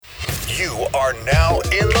You are now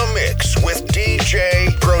in the mix with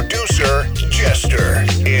DJ, producer, Jester.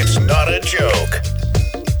 It's not a joke.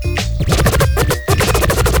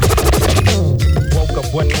 Woke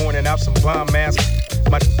up one morning out some bomb ass.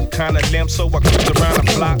 My kinda limp, so I cruise around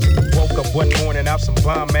the block. Woke up one morning out some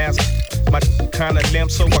bomb ass. My kinda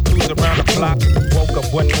limp, so I cruise around the block. Woke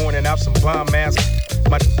up one morning out some bomb ass.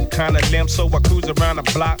 My kinda limp, so I cruise around the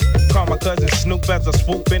block. Call my cousin Snoop as I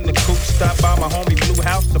swoop in the coupe. Stop by my homie Blue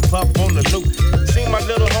House to puff on the loop. See my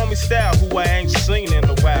little homie Style, who I ain't seen in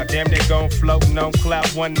a while. Damn, they gon' floatin' on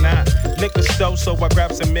cloud 19. Liquor store, so I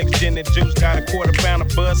grab some mixed gin and juice. Got a quarter pound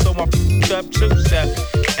of buzz, so I'm f***ed up too. 7,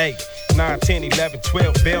 8, 9, 10, 11,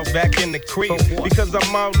 12 bells back in the crib. Because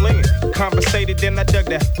I'm all in. Conversated, then I dug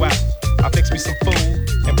that wow. I fix me some food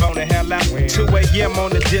and bone the hell out. 2 a.m.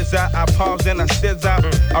 on the jizz out. I pause and I stizz out.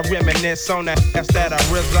 I reminisce on that ass that I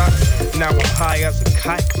rizz out. Now I'm high as a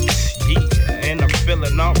kite. Yeah, and I'm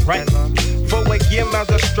feeling alright. 4 a.m. as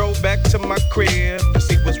I stroll back to my crib to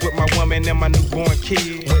see what's with my woman and my newborn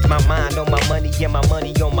kid. With my mind on my money and my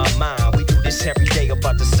money on my mind. We do this every day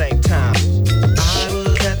about the same time. I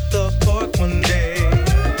was at the park one day.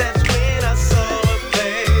 That's when I saw her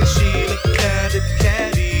face. She looked at the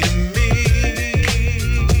caddy.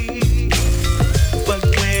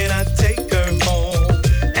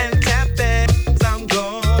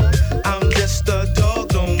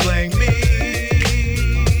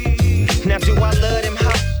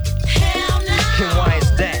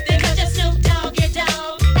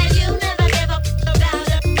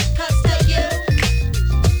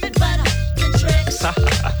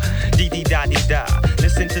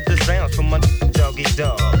 Listen to the sounds from my doggy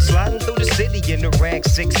dog. Sliding through the city in the rag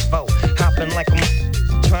 6'4", hopping like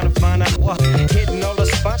I'm trying to find out what. Hitting all the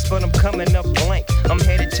spots, but I'm coming up blank. I'm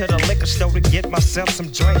headed to the liquor store to get myself some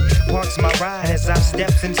drink. Parks my ride as I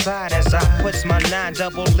steps inside, as I puts my 9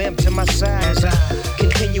 double limb to my side. As I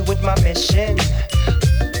continue with my mission.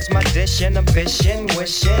 It's my dish and ambition,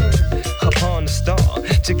 wishing upon the star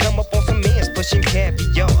to come up on some ends, pushing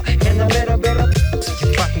caviar and a little bit of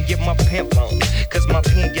if I can get my pimp on, cause my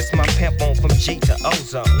pen gets my pimp on from G to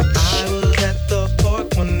Ozone. I was at the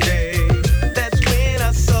park one day. That's when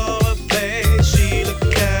I saw her face. She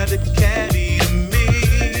looked at the caddy to me.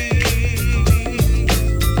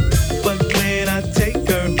 But when I take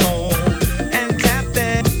her home and tap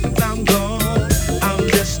that, I'm gone. I'm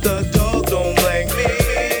just a dog, don't blame me.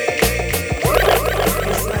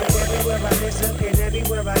 It's like everywhere I listen and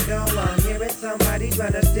everywhere I go, I'm hearing somebody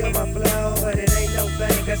trying to steal my flow, but it ain't no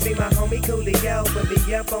thing. I see my homie Coolio would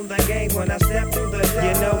be up on the game when I step through the door.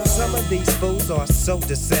 You know, some of these fools are so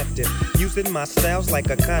deceptive, using my styles like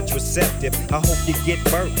a contraceptive. I hope you get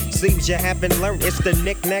burnt. Seems you haven't learned. It's the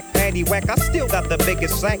knick-knack, paddywhack. I still got the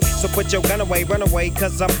biggest sack. So put your gun away, run away,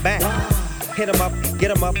 cause I'm back. Hit 'em up,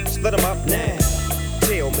 get 'em up, split 'em up now.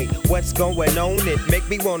 Tell me what's going on. It make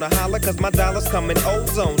me wanna holler cause my dollars come in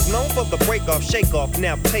ozones. Known for the break off, shake off.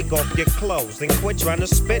 Now take off your clothes and quit trying to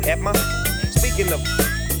spit at my. Speaking of,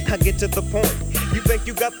 I get to the point. You think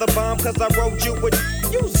you got the bomb cause I rode you with.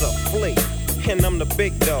 You's a flea. And I'm the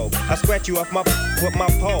big dog. I scratch you off my with my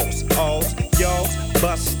paws. Alls, y'alls,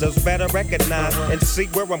 busters better recognize and see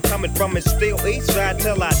where I'm coming from. It's still east side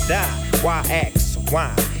till I die. Why ask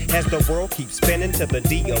why? As the world keeps spinning to the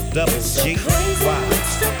D-O-double-G. Why?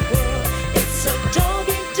 It's the world. It's a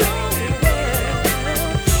doggy dog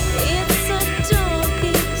world. It's a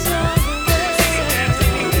doggy dog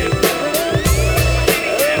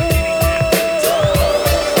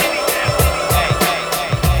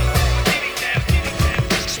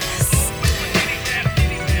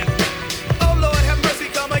Oh Lord, have mercy,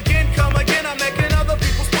 come again. I'm making other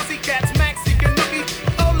people's pussycats maxi Kanuki.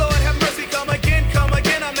 Oh Lord, have mercy, come again.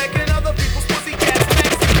 I'm making other people's pussycats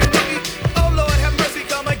maxi Kanuki. Oh Lord, have mercy,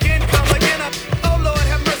 come again.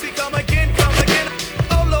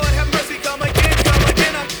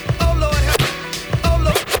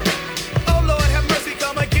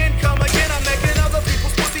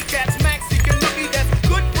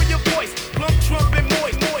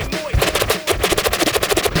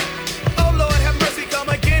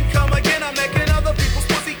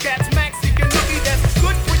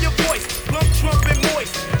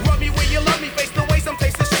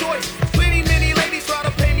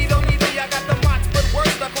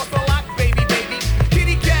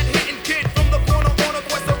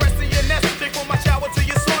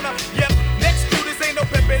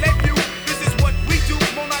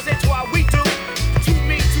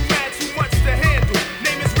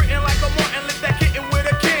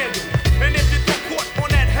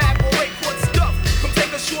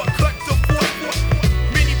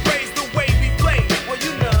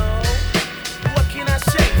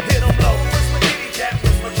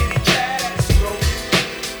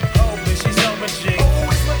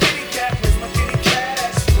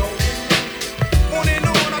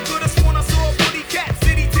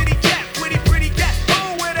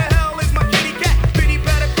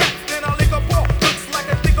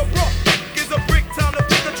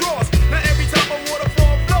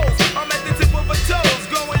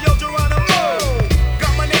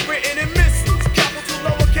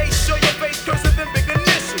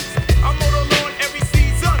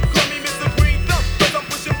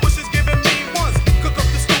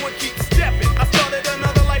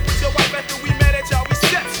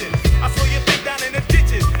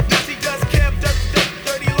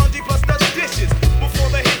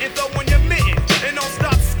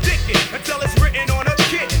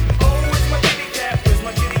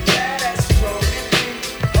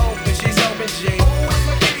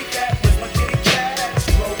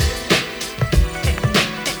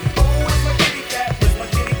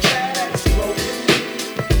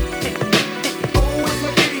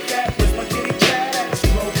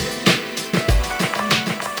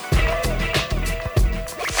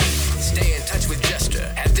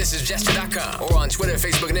 thisisjester.com or on Twitter,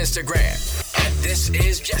 Facebook, and Instagram at This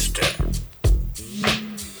Is Jester.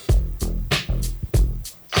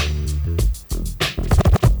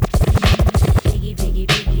 Biggie, biggie,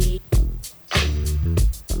 biggie.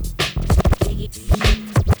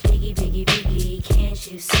 Biggie, biggie, biggie,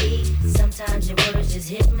 can't you see? Sometimes your words just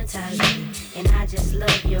hypnotize me, and I just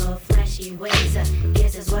love your flashy ways. I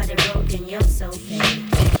guess that's why they're broken, you're so big.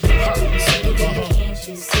 Can't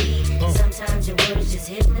you see? Sometimes your words just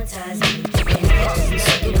hypnotize me, and I just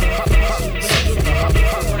love your flashy ways. I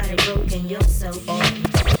guess that's why they're broken, you're so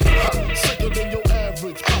big. Sicker than your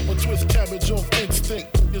average, Papa twist cabbage off instinct.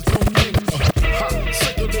 There's no thing.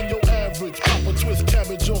 Sicker than your average, Papa twist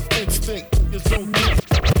cabbage off instinct. There's no thing.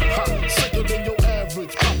 Sicker than your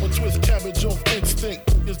average, Papa twist cabbage off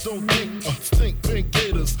instinct. There's no thing. Stink pink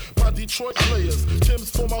gators, my Detroit players. Tim's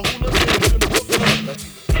for my hooligans in Brooklyn.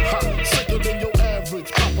 Sicker than your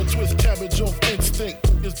average, Papa twist cabbage off instinct.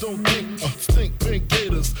 There's no thing. Stink pink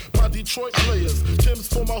gators, my Detroit players. Tim's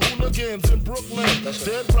for my hooligans in Brooklyn.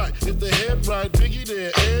 Dead right, if they head right, Biggie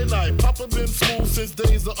there every night. Papa been smooth since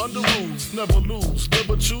days of under rules. Never lose,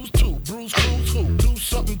 never choose to. Bruise, cruise, who? Do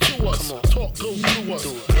something to us. Talk, go through us.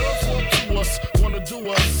 Girls want to us, wanna do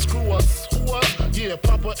us, screw us. Who us? Yeah,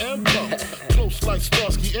 Papa and Pop. Close like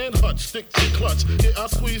Starsky and Hutch, stick to clutch. Yeah, I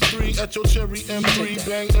squeeze 3 at your cherry M3.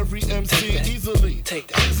 Bang every MC easily. Take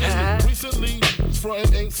that. Recently,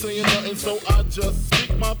 frontin' ain't saying nothing, so I just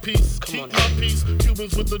speak my peace. Keep my peace.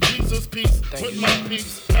 Cubans with the Jesus peace. With my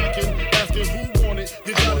peace. Packing, asking who want it.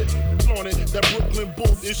 You got it, flaunt it. That Brooklyn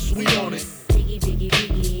boat is sweet on it. Biggie, biggie,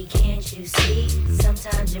 biggie, can't you see?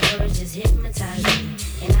 Sometimes your words just hypnotize me,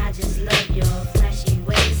 and I just love your flashy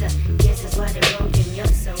ways. I guess that's why they're broken, you're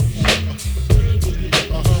so fake. Biggie, biggie,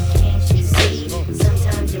 biggie, can't you see?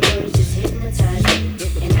 Sometimes your words just hypnotize me,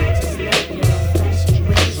 and I just love your flashy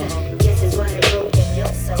ways. I guess that's why they're broken, you're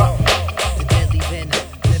so fake. The deadly venom,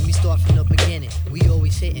 let me start from the beginning. We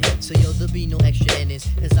always hitting, so yo, there'll be no extra innings.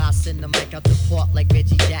 As I send the mic out the park like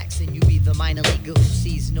Reggie Jackson. You be the minor leaguer who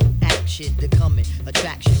sees no action. The coming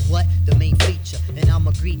attraction, what? The main feature. And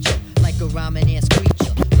I'ma greet you like a rhyming ass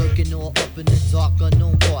creature. Lurking all up in the dark,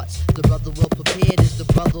 unknown parts. The brother well prepared is the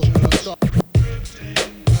brother who will start.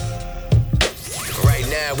 Right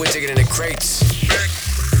now, we're digging in the crates. Back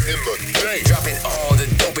in the day. Dropping all the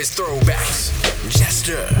dopest throwbacks.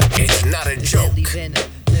 Jester, it's not a joke. Deadly venom.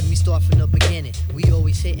 Let me start from the beginning. We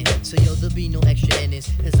always hitting, so yo, there'll be no extra innings.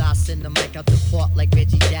 As I send the mic out the park like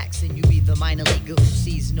Reggie Jackson. You be the minor leaguer who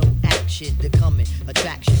sees no action. The coming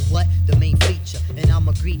attraction, what? The main feature. And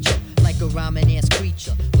I'ma greet you like a rhyming ass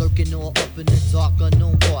creature. Lurking all up in the dark,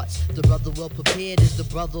 unknown parts. The brother well prepared is the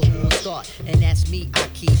brother who will start. And that's me, I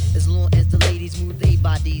keep. As long as the ladies move their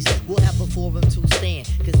bodies, we'll have a forum to stand.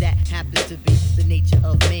 Cause that happens to be the nature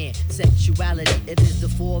of man. Sexuality, it is the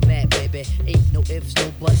format, baby. Ain't no ifs,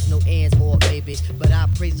 no buts, no ands or babies. But I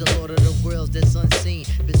praise the Lord of the worlds that's unseen.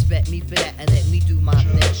 Respect me for that and let me do my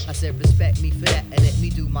thing. I said respect me for that and let me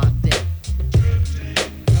do my thing.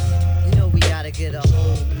 You know we gotta get a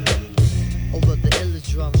hold over the illest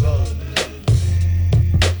drum roll.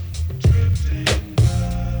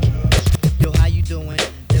 Yo, how you doing?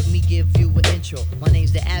 Let me give you an intro. My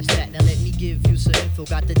name's the Abstract, now let me give you some info.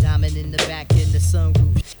 Got the diamond in the back and the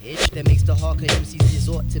sunroof. That makes the hardcore MCs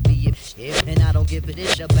resort to be it. And I don't give a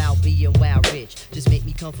dish about being wild rich. Just make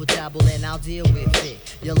me comfortable and I'll deal with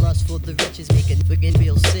it. Your lust for the riches make a nigga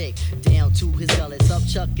feel sick. Down to his gullet, up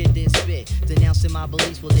chuck and then spit. Denouncing my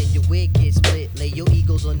beliefs, well then your wig gets split. Lay your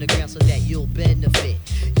egos on the ground so that you'll benefit.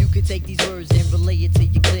 You can take these words and relay it to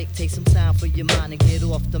your click. Take some time for your mind and get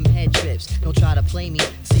off them head trips. Don't try to play me,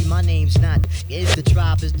 see my name's not. It's the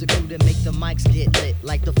tribe, is the crew that make the mics get lit.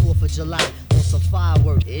 Like the 4th of July on some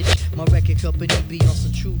firework, itch. My record company be on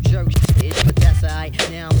some true jerk, itch. But that's alright,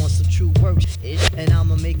 now I'm on some true work, itch. And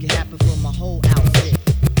I'ma make it happen for my whole outfit.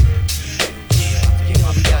 You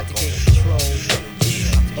know we got to get control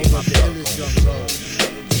over the illest drum roll.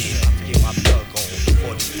 Get my plug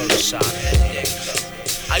on 41st side of that day.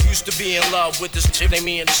 I used to be in love with this chick named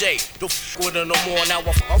me and Jay. Don't f with her no more, now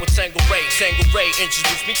I f with Tango Ray. Tango Ray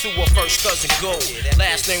introduced me to her first cousin Gold.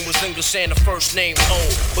 Last name was English and the first name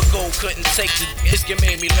Old. But Gold couldn't take the biscuit,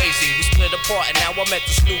 made me lazy. We split apart and now I met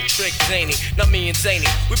the Snoop trick Zany. Now me and Zany,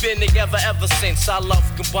 we've been together ever since. Our love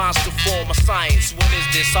combines to form a science. What is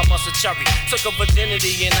this? I bust a cherry. Took her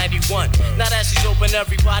virginity in 91. Now that she's open,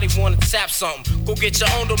 everybody wanna tap something. Go get your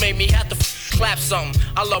own, don't make me have to clap something.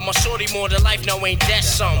 I love my shorty more than life, now ain't that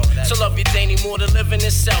something? So love your Danny more than living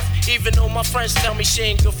itself. Even though my friends tell me she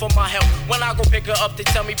ain't good for my health. When I go pick her up, they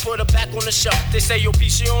tell me put her back on the shelf. They say, yo, P,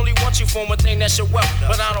 she only wants you for one thing, that's your wealth.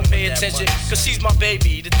 But I don't pay attention, cause she's my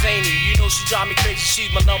baby, the zany. You know she drive me crazy,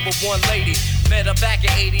 she's my #1 lady. Met her back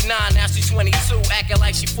in 89, now she's 22, acting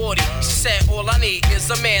like she 40. She said, all I need is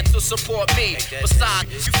a man to support me.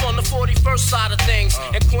 Besides, you from the 41st side of things.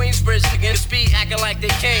 And Queensbridge against speed, acting like they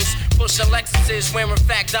kings. Pushing Lexuses, wearing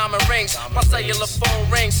fat diamond rings. My cellular phone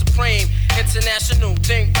rings supreme. International,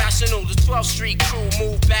 think rational. The 12th Street crew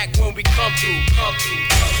move back when we come through.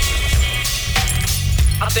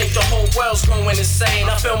 I think the whole world's going insane.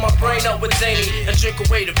 I fill my brain up with zany and drink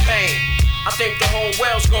away the pain. I think the whole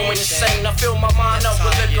world's going insane. I fill my mind up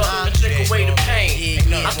with liquor and drink away the pain.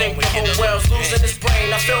 I think the whole world's losing its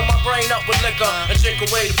brain. I fill my brain up with liquor and drink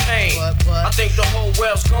away the pain. I think the whole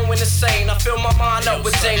world's going insane. I fill my mind up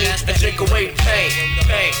with zany and drink away the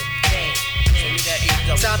pain.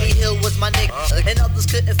 Tommy Hill was my nigga, and others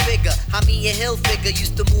couldn't figure how me and Hill figure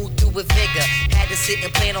used to move through with vigor. Had to sit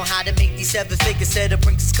and plan on how to make these 7 figures. Said the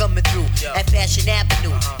brinks is coming through at Fashion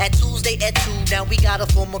Avenue. At Tuesday at 2, now we got a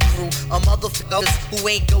former crew. A motherfuckers who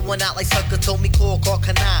ain't going out like sucker told me call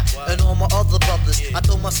Kanai. And all my other brothers, I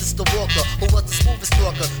told my sister Walker, who was the smoothest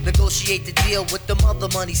talker, negotiate the deal with them other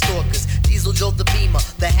money stalkers. Diesel drove the Beamer,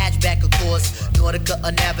 the hatchback of course. Nautica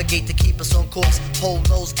a navigate to keep us on course.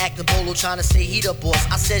 Polos acting polo trying to say he the boss.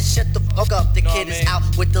 I said shut the fuck up, the kid is out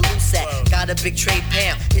with the loose sack. Got a big tray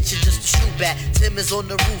Pam, it's just a shoe bat. Tim is on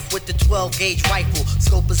the roof with the 12 gauge rifle.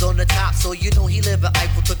 Scope is on the top, so you know he live in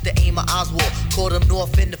Eiffel. Took the aim of Oswald, caught him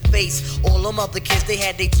north in the face. All them other kids, they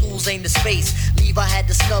had their tools aimed to space. Levi had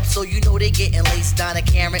the snub, so you know they getting laced. Donna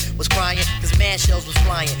Karen was crying, cause man shells was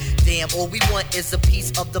flying. Damn, all we want is a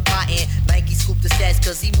piece of the pie and Nike scooped the stats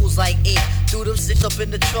cause he moves like it. Threw them six up in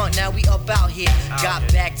the trunk, now we up out here.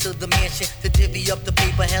 Got back to the mansion to divvy up the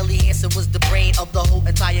paper. Helly Hansen was the brain of the whole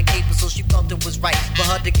entire caper, so she felt it was right for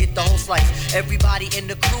her to get the whole slice. Everybody in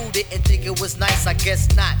the crew didn't think it was nice, I guess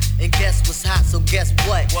not. And guess was hot, so guess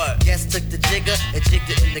what? Guess took the jigger and jigged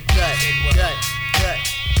it in the gut.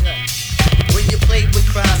 When you play with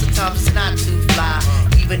crowds, sometimes it's not too fly.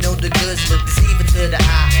 Even though the goods look deceiving to the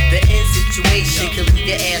eye, the end situation can leave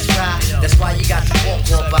your ass dry. That's why you got to walk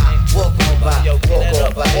on by, walk on by, walk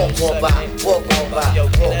on by, walk on by, walk on by,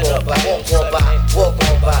 walk on by, walk on by, walk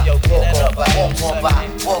on by, walk on by, walk on by,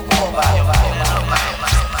 walk on by.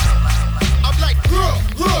 I'm like,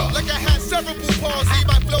 like I had cerebral palsy.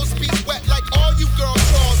 My flow speaks wet like all you girls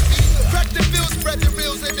calls me. Crack the bills, spread the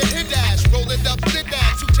reels in the hit dash. Rolling up thin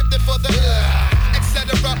dash, who tipped it for the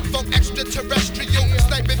etc. Funk extraterrestrial.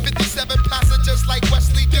 Sniping 57 passengers like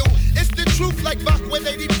Wesley do. It's the truth like Bach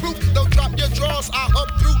 180 proof. Don't drop your drawers, I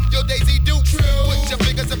hop through your Daisy Duke. Put your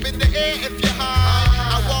fingers up in the air if you're high.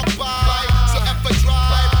 I walk by, so F a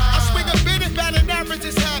drive. I swing a minute, batting average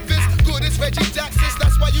is half as good as Reggie Jackson's.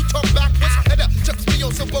 That's why you talk backwards. And chucks me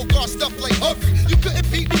on some Bogart stuff like Humphrey. You couldn't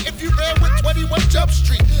beat me if you ran with 21 Jump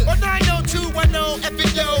Street or 90210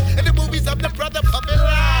 effing yo. In the movies, I'm the brother pumping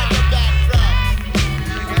line in the background.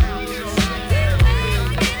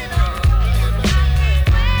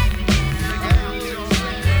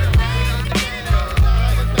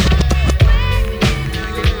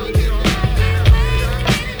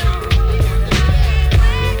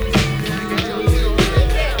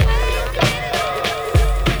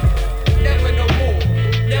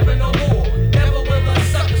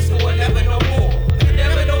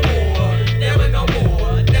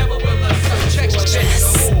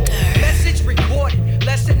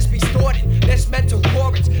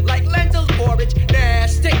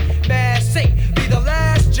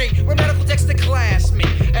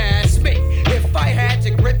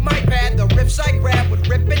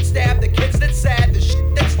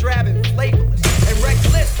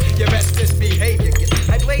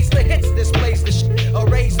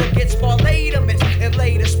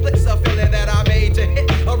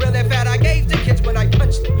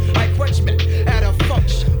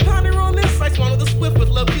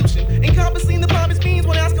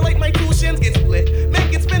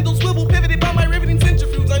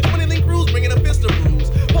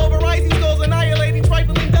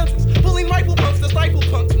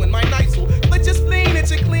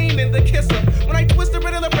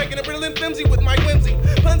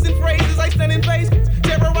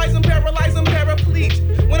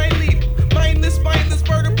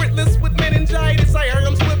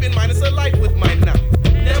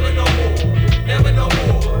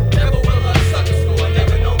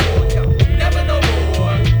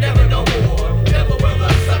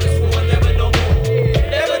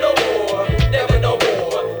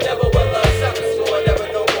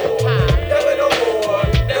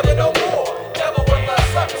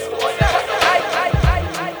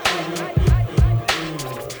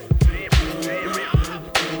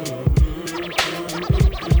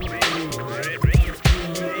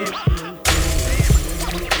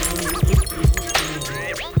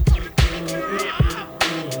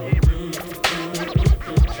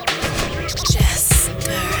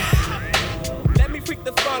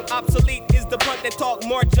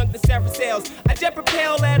 junk the separate cells. I jet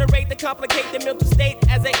propel at a rate to complicate the mental state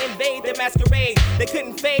as I invade the masquerade. They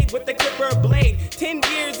couldn't fade with the clipper blade. 10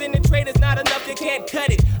 years in the trade is not enough, you can't cut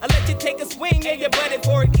it. I let you take a swing and you butt it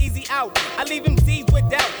for an easy out. I leave them seized with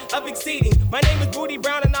doubt of exceeding. My name is Booty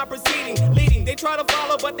Brown and I'm proceeding, leading. They try to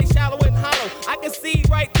follow, but they shallow and hollow. I can see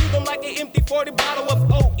right through them like an empty 40 bottle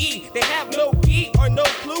of OE. They have no key or no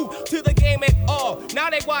clue to the game at all. Now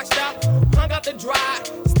they washed up, hung out to dry,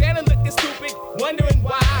 standing looking stupid, wondering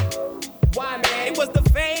why. Why, man? It was the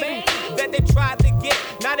fame that they tried to get.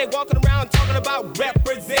 Now they walking around talking about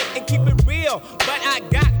represent and keep it real. But I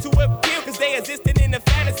got to appeal, cause they existed in the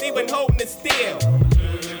fantasy when holding it still.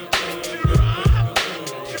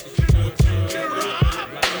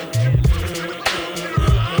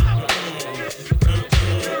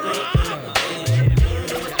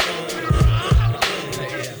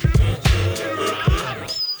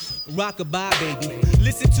 Rockabye, baby.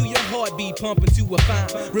 Listen to your heartbeat pumping to a fine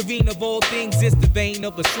ravine of all things. It's the vein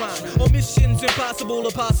of a shrine. Omissions impossible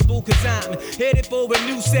or possible, cause I'm headed for a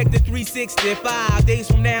new sector 365. Days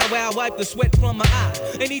from now, I'll wipe the sweat from my eye.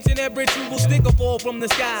 And each and every tree will stick or fall from the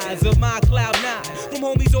skies of my cloud nine. From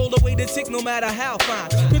homies all the way to six, no matter how fine.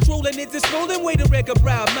 Controlling it, this rolling way to wreck a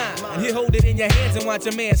proud mind. You hold it in your hands and watch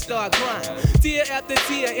a man start crying. Tear after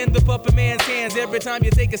tear in the puppet man's hands. Every time you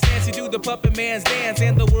take a stance, you do the puppet man's dance.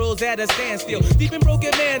 And the world's at a standstill. Deep in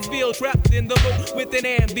broken man's bill, trapped in the moat with an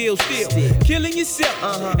anvil still. Killing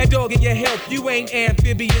yourself and dogging your health. You ain't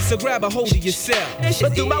amphibious, so grab a hold of yourself.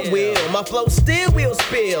 But through my will, my flow still will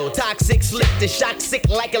spill. Toxic, slick, the shock, sick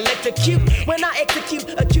like electrocute. When I execute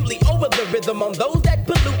acutely over the rhythm on those that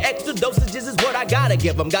pollute, extra dosages is what I gotta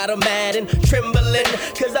give them. Got 'em mad and trembling,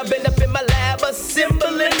 cause I've been up in my lab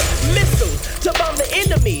assembling missiles to bomb the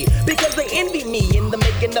enemy, because they envy me in the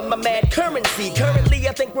making of my mad currency. Currently,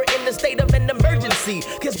 I think we're in the state of an emergency,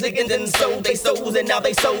 cause niggas done sold they souls and now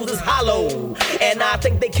they souls is hollow. And I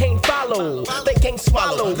think they can't follow, they can't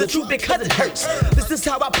swallow the truth because it hurts. This is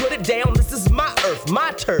how I put it down, this is my earth,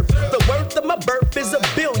 my turf. The worth of my birth is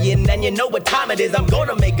 $1 billion, and you know what time it is, I'm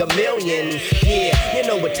gonna make $1 million. Yeah, you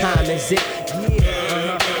know what time is it?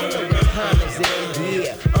 Yeah, you know what time is it?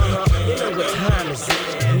 Yeah, you know what time is it?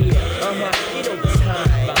 Yeah, you know what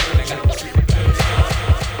time is it?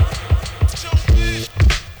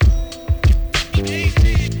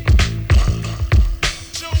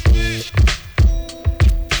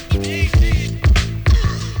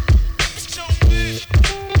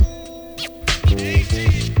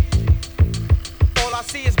 All I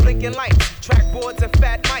see is blinking lights, trackboards and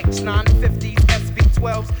fat mics, 950s,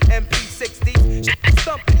 SB12s, MP60s, shit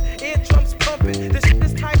thumping, eardrums pumping. This shit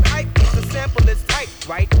is type hype, the sample is tight,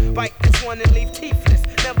 right? Bite this one and leave teethless.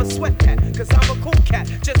 Never sweat that, cause I'm a cool cat,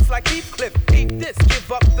 just like Heathcliff. Beat this,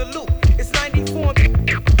 give up the loot. It's 94, this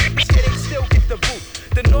shit ain't still get the boot.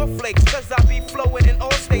 The North Flakes, cause I be flowing in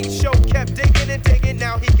all states. Show kept digging and digging,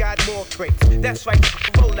 now he got more crates. That's right,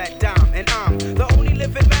 roll that dime, and I'm the only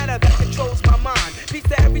living matter that controls my mind. Peace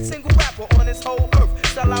to every single rapper on this whole earth.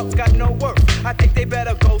 Sellouts got no worth, I think they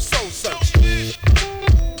better go soul search.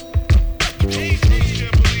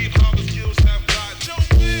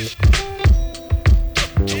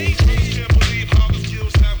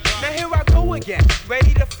 Now here I go again,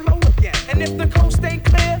 ready to flow again. And if the coast ain't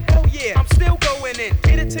clear, hell yeah, I'm still going in.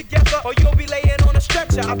 Get it together or you'll be laying on a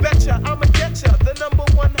stretcher. I betcha I'ma get ya, the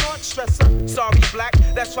 #1 heart stressor. Sorry black,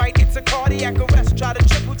 that's right, it's a cardiac arrest. Try to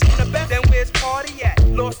triple team the best, then where's party at?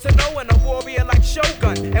 Lost to knowing a warrior like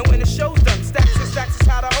Shogun. And when the show's done, stacks and stacks is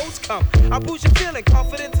how the hoes come. I boost your feeling,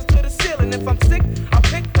 confidence is to the ceiling. If I'm sick, I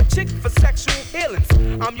pick a chick for sexual healings.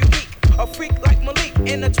 I'm unique, a freak like Malik.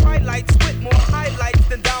 In the twilights with more highlights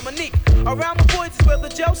than Dominique. Around my boys is where the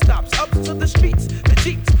jail stops. Up to the streets, the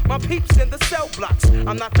jeeps, my peeps in the cell blocks.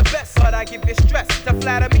 I'm not the best, but I give you stress. To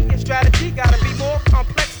flatter me, your strategy gotta be more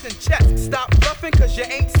complex than chess. Stop bluffing, cause you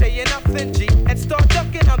ain't saying nothing, G. And start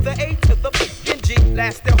ducking, I'm the A to the fucking G.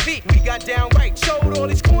 Last LP, we got down right. Showed all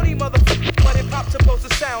these corny motherfuckers what hip hop's supposed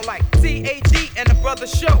to sound like. CAG and the brother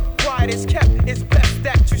show. Quiet is kept, it's best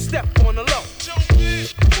that you step on the low.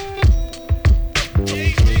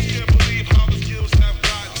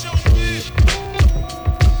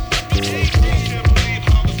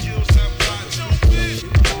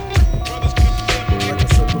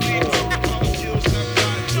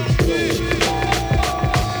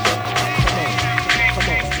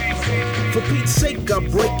 For Pete's sake, I'm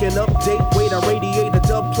breaking update. Wait, I radiate a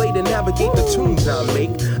dub plate and navigate the tunes I make.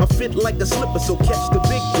 I fit like a slipper, so catch the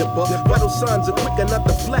big dipper. Vital signs are quicker, not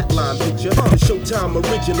the flatline picture. The Showtime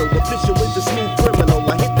original, official with the smooth criminal.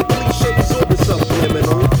 I hit the cliches or the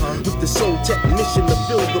subliminal. With the soul technician to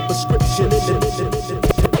fill the prescription in the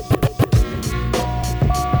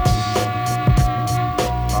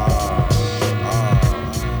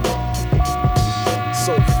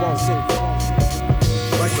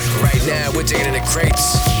Right now, we're digging in the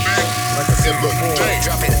crates.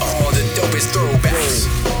 Dropping all the dopest throwbacks.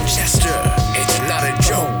 Jester, it's not a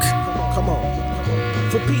joke. Come on.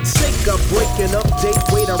 For Pete's sake, I break and update.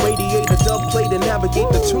 Wait, I radiate a dub plate and navigate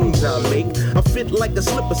the tunes I make. I fit like a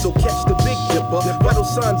slipper, so catch the big dipper. Vital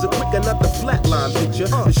signs are quicker, not the flatline picture.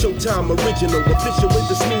 The Showtime original, official with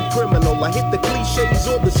the smooth criminal. I hit the cliches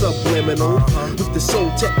or the subliminal. With the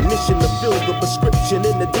soul technician to fill the prescription.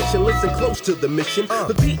 In addition, listen close to the mission.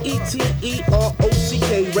 The PETEROCK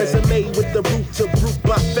resume with the root to brute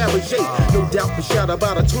by Fabolous. No doubt for shout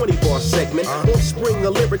about a 20-bar segment. Offspring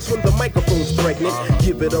of lyrics when the microphone's pregnant.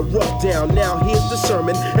 Give it a rough down, now here's the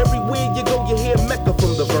sermon. Everywhere you go, you hear Mecca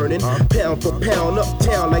from the Vernon. Pound for pound,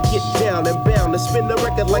 uptown, I get down and bound to spin the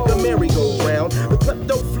record like a merry-go-round. The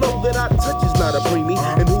klepto flow that I touch is not a preemie.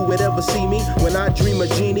 And who would ever see me when I dream a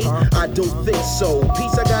genie? I don't think so.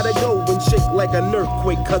 Peace, I gotta go and shake like an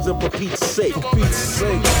earthquake, cousin, for Pete's sake. For Pete's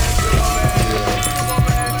sake.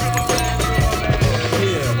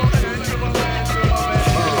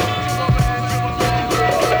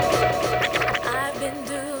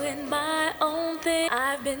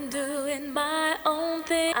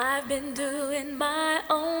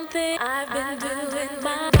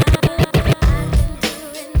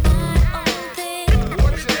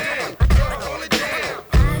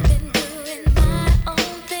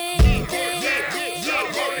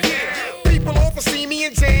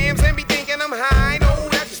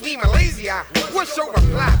 What's your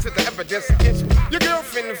reply to the evidence against me? Your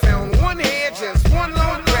girlfriend found one hair, just one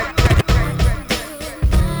long thread.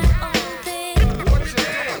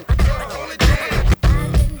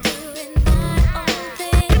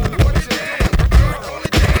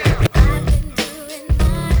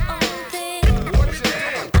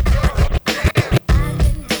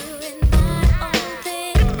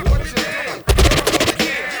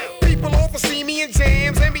 People often see me in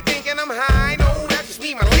jams and be thinking I'm high. No, that's just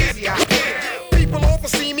me, my lazy eye.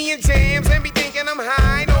 See me in jams and be thinking I'm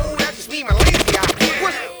high. No, that's just me, my lazy eye.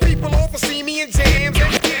 What? People often see me in jams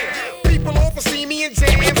and people often see me in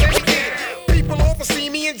jams and people often see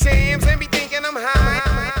me in jams and be thinking I'm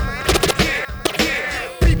high.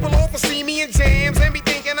 People often see me in jams and be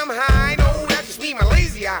thinking I'm high. No, that's just me, my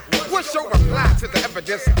lazy eye. What's your reply to the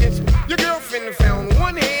evidence against me? Your girlfriend found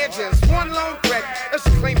one hair, just one long thread. Let's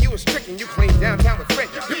just claim you was tricking. You claim downtown with Fred.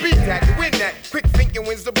 You beat that, you win that. Quick thinking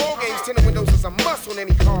wins the ball games. Tinted windows is a must on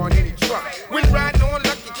any car and any truck. When riding on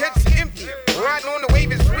luck, you catch you empty. Riding on the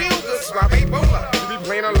wave is real good. So I made Bola. You be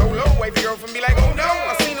playing a low, wavy girl from me like, oh no.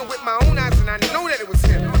 I seen it with my own eyes and I know that it was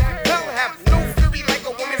him. Hell have no fury like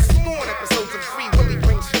a woman scorn. Episodes of Free Willy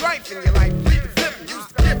bring strife in your life. Plead the fifth and use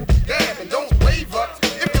the gift. Dab and don't waver.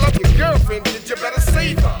 If you love your girlfriend, then you better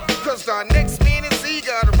save her. Cause the next man is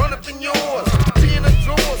eager to run up in yours. Be in the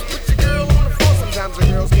drawers, put your girl on the floor. Sometimes a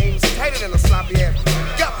girl's game's tighter than a sloppy ass.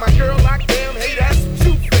 Got my girl locked down, hey, that's what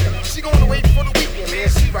you figure. She going away for the weekend, man,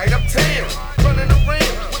 she right uptown. Running around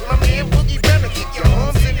with my man Boogie Better. Keep your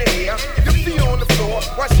arms in the air, your feet on the floor.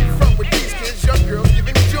 While she front with these kids, your girl's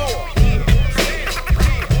giving joy.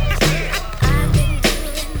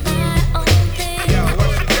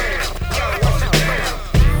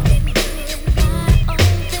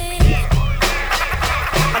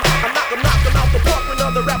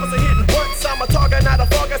 The rappers are hitting once. I'm a target, not a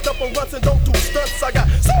fog. I step on runs and don't do stunts. I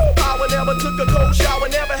got soul power, never took a cold shower,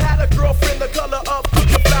 never had a girlfriend the color of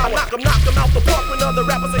cookie flour. I knock 'em out the park when other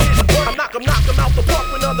rappers are hitting once. I knock 'em out the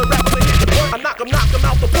park when other rappers are hitting once. I knock 'em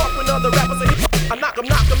out the park when other rappers are hitting. I knock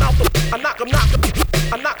 'em out the I knock 'em out the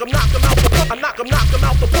I knock 'em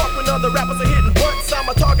out the park when other rappers are hitting once. I'm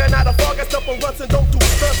a target, not a fog. I step on runs and don't do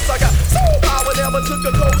stunts. I got soul power, never took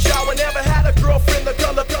a cold shower, never had a girlfriend the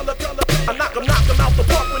color. I knock 'em out the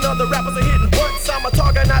park when other rappers are hitting once. I'm a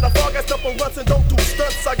target, not a fog. I step on runs and don't do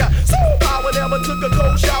stunts. I got soul power, never took a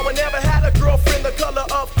cold shower, never had a girlfriend the color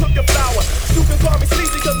of cooking flour. You can call me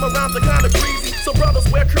sleazy cause my rhymes are kinda greasy. So brothers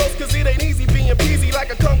wear curls cause it ain't easy being peasy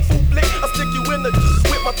like a kung fu flick. I stick you in the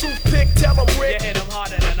with my toothpick, tell them Rick. You hit 'em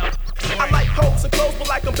harder than I'm. I like hoes and clothes, but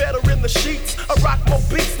like I'm better in the sheets. I rock more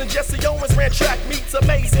beats than Jesse Owens ran track meets.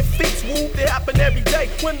 Amazing feats, woo, they happen every day.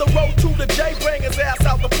 When the road to the J, bring his ass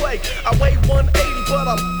out to play. I weigh 180, but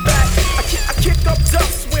I'm fat. I kick up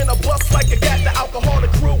dust when I bust like I got the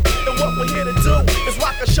alcoholic crew. And what we're here to do is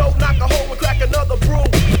rock a show, knock a hole, and crack another brew.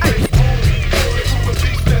 Ay.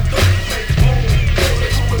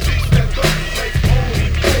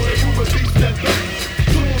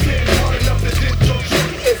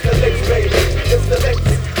 It's the licks, baby. It's the licks.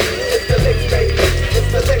 It's the licks, baby.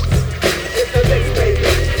 It's the licks. It's the licks, baby.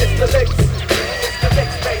 It's the licks. It's the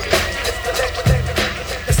licks, baby. It's the licks.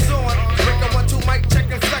 It's on. Break a 1-2 mic check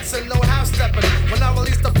and flex.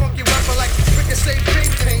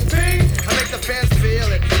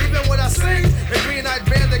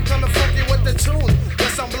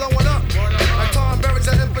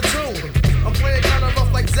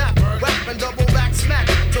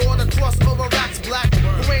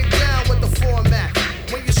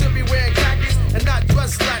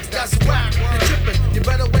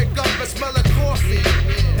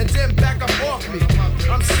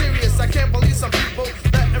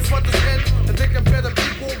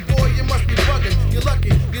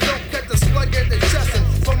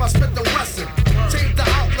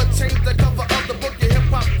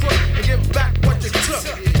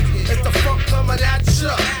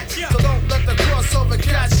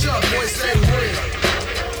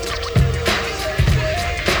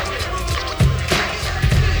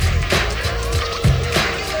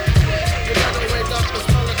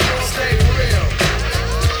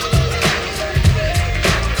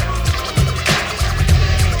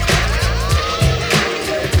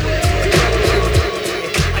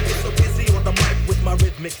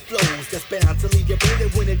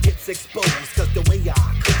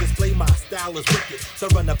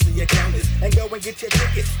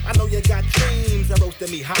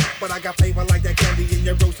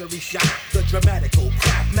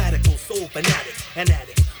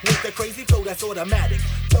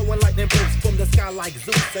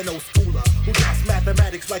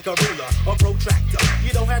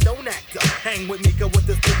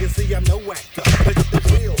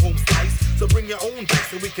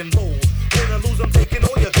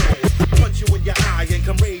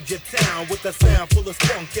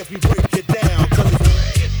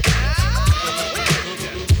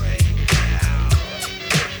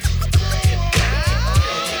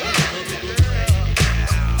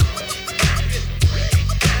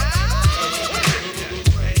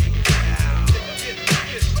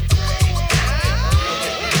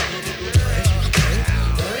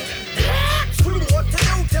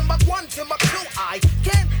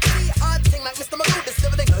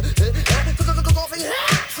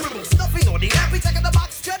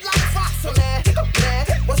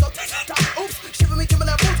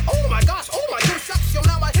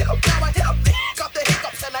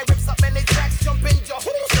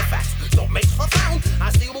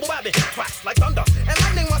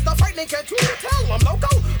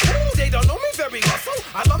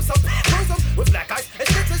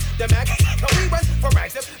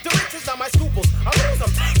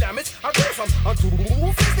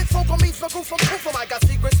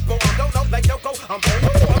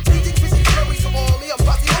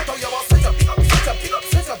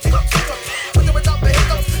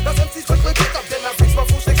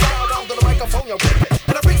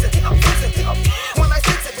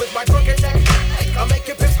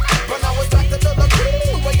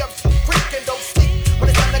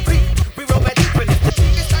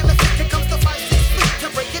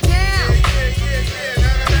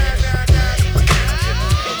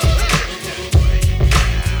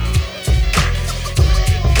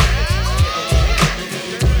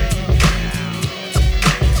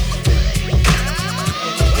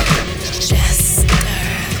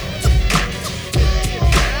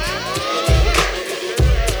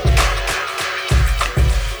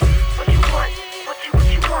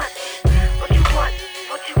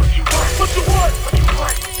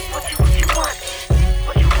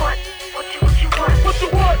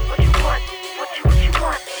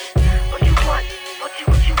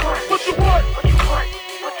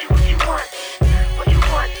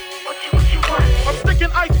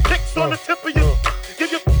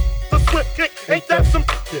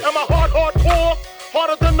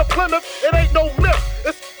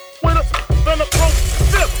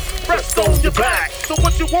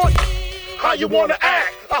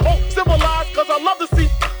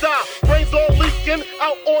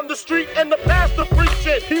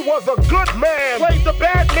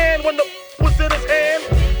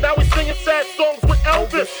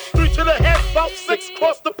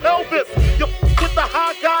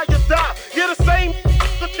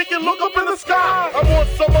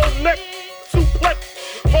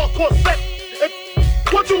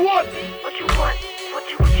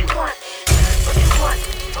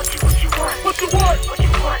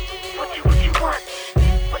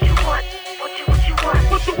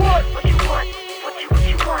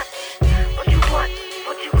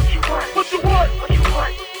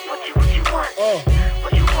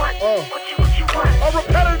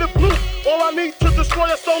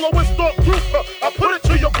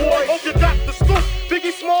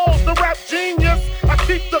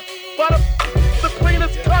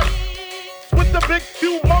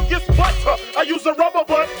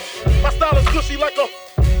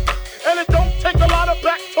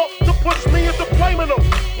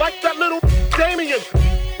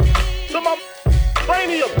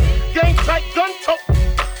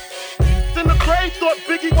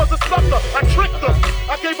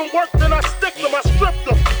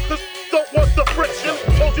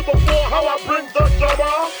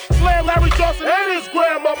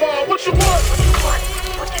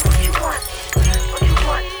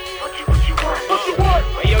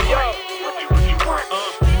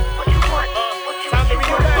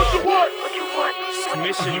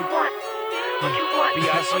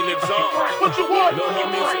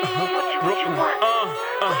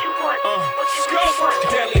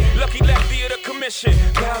 Deadly, lucky lefty of the commission.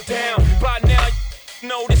 Bow down, by now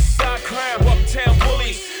know this is our crown. Uptown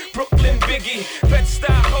bullies, Brooklyn Biggie, Bed-Stuy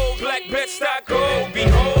hold, black Bed-Stuy gold.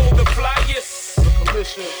 Behold the flyers.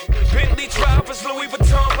 Bentley drivers, Louis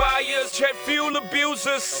Vuitton buyers, jet fuel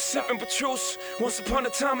abusers, sipping Patrus. Once upon a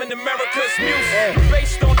time in America's music,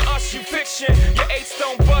 based on us, you fiction. Your eights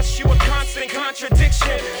don't bust, you a constant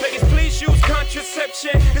contradiction. Ladies, please use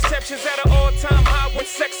contraception. Deception's at an all-time high when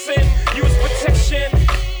sexing. Use protection,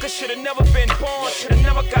 cause should've never been born. Should've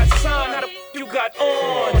never got signed. How the you got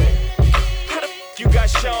on? How the you got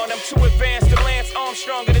Sean? I'm too advanced to Lance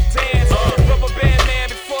Armstrong of the dance. Rubber band man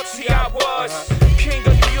before T.I. was. King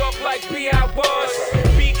of New York like B.I. was.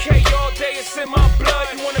 BK all day, it's in my blood.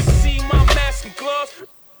 You wanna see my mask and gloves? What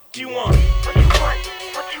you want? What you want?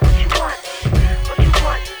 What you want? What you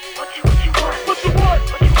want? What you want? What you want?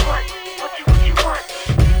 What you want? What you want?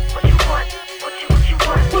 What you want? What you want?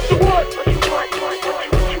 What you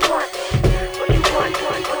want? What you want?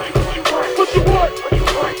 What you want? What you want? What you want? What you want?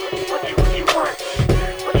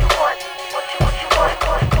 What you want? What you want?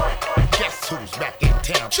 What you want? Guess who's back in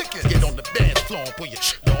town? Chickens get on the dance floor and put your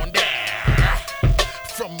shit on down.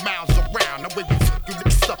 From miles around, the way we fuck you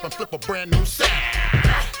mix up and flip a brand new sound.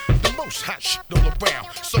 The most hot shit all around.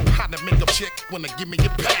 So hot to make a chick wanna give me a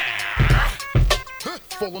pound.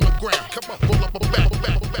 Fall on the ground, come on, pull up a bell.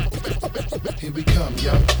 Here we come,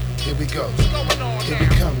 yo. Here we go. Here we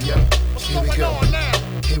come, yo. Here we go.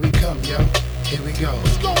 Here we come, yo. Here we go.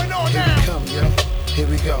 What's going on now? Here we come, yo. Here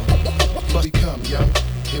we go. Here we come, yo.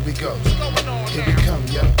 Here we go. Here we come,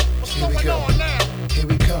 yo. Here we go. Here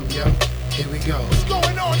we come, yo. Here we go. What's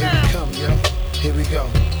going on now? Here we come, yo. Here we go.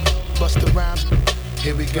 Bust the rhymes.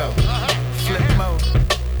 Here we go. Flip mode.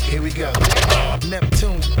 Here we go.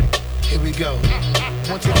 Neptune. Here we go.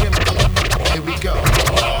 Once again, here we go.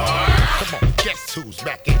 Come on, guess who's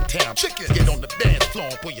back in town? Chickens get on the dance floor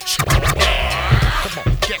and put your shit on down. Come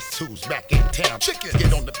on, guess who's back in town? Chickens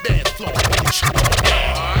get on the dance floor and put your shit on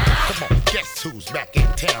down. Come on, guess who's back in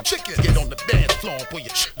town? Chickens get on the dance floor and put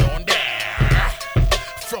your shit on down.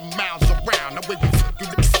 From miles around, the way we fuck you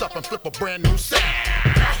mix up and flip a brand new sound.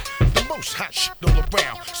 The most hot shit all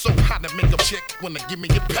around. So hot to make a chick wanna give me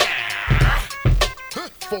a pound.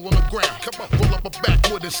 Fall on the ground, come on, pull up a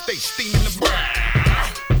backwood and stay steaming the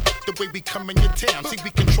ground. The way we come in your town, see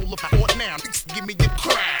we control the fort now. Give me your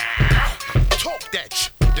crown. Talk that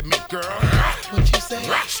shit to me, girl. What you say?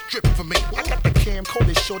 Strip for me. I got the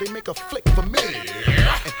camcorder show, they make a flick for me. And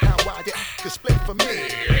how wide it can split for me.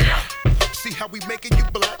 See how we making you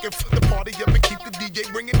black and fuck the party up and keep the DJ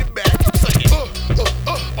bringing it back. Say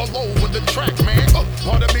all over the track, man.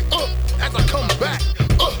 Pardon me, as I come back.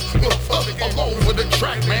 All over the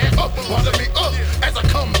track, man. Pardon me, as I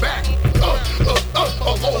come back. All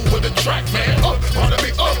over the track, man. Pardon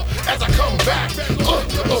me, as I come back. All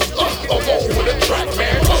over the track,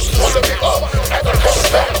 man. Pardon me, as I come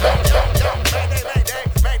back.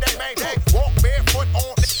 Mayday, walk barefoot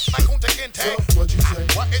on like on Kitten. What you say?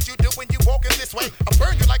 What is you do when you walking this way? I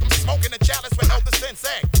burn you like I'm smoking a chalice with Elder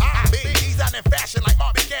Sensei. I'm big, he's out in fashion like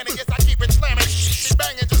Mobb Cannon. Yes, I keep it slamming,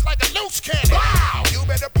 banging just like a loose cannon. Wow, you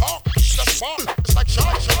better park, just park. It's like Sean,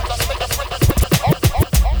 rhymes galore,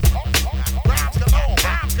 rhymes galore, rhymes galore,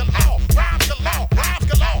 rhymes galore, rhymes galore, rhymes galore, rhymes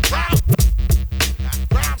galore, rhymes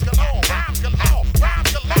galore,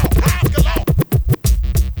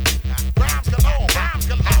 rhymes galore, rhymes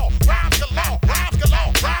galore, rhymes galore, rhymes galore, rhymes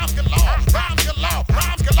galore, rhymes galore, rhymes galore,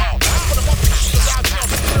 rhymes galore. That's what the motherfuckers out there on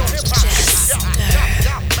real hip hop.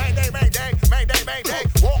 Mayday,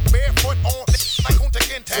 walk barefoot on like on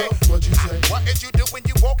Kitten. What you say? What is you do when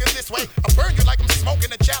you walking this way? I burn you like I'm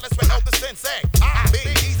smoking a chalice with Elder Sensei. I'm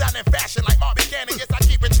big, he's out in fashion like Mobb Cannon. Yes, I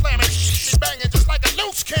keep it slamming, banging just like a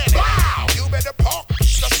loose cannon. Wow, you better park,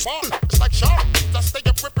 just park. It's like shark, I stay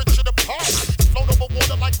up ripping to the park. Float over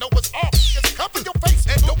water like Noah's Ark. Just cover your face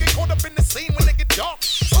and don't get caught up in the scene when it get dark.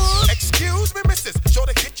 Excuse me, missus, sure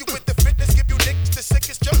to hit you with the fitness, give you niggas the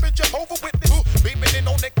sickest, jumping Jehovah Witness. Beaming in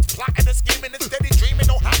on niggas, plotting and scheming and steady dreaming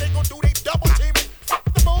on how they gon' do they double teaming. Fuck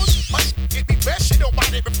the moons, my get me best shit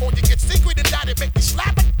about it before you get secret and that it make me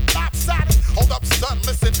slap it, lopsided. Hold up, son,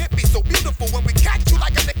 listen, it be so beautiful when we catch you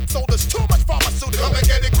like a nigga sold us too much pharmaceutical. Come and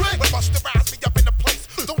get it quick. When Busta rise me up in the place,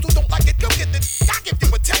 those who don't like it, come get it. I give you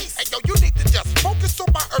a taste. Hey yo, you need to just focus on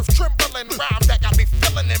my earth trembling rhymes that got me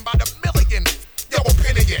filling in by the million. Yo,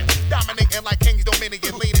 opinion, dominating like King's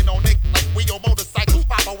Dominion, leaning on Nick like we on motorcycles,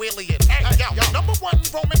 Papa Willian. Hey yo, number one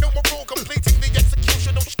Roman numeral, completing the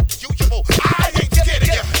execution of usual. I ain't scared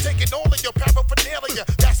of ya, taking all of your paraphernalia.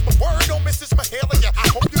 That's my word on Mrs. Mahalia.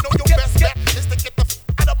 I hope you know your best bet is to get the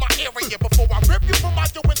out of my area before I rip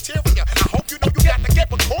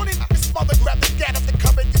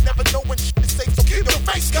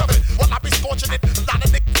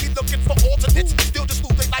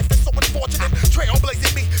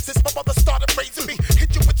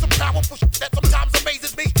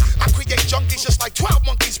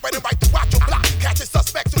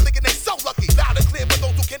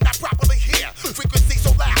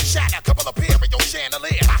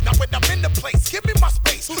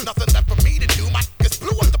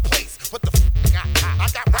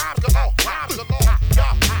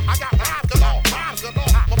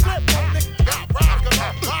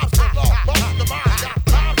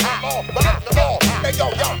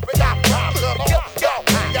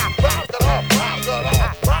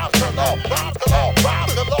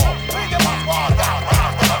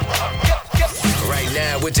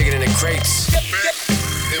crates.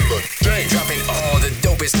 Dropping all the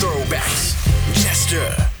dopest throwbacks. Jester,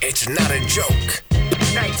 it's not a joke.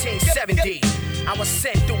 1970, I was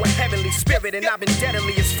sent through a heavenly spirit, and I've been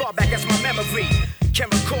deadly as far back as my memory can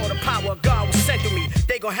recall. The power of God was sent to me.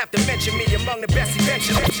 They gon' have to mention me among the best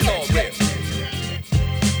eventually.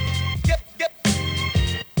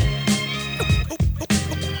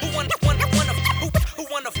 Who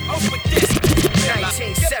wanna fuck with this?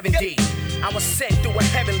 1970, I was sent through a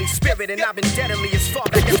heavenly spirit, and I've been deadly as far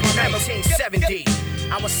back as my memory. 1970,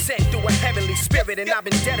 I was sent through a heavenly spirit, and I've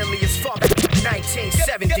been deadly as far back.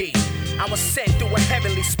 1970, I was sent through a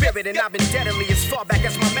heavenly spirit, and I've been deadly as far back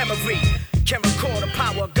as my memory can recall. The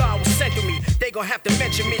power of God was sent to me. They gon' have to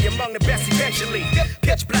mention me among the best eventually.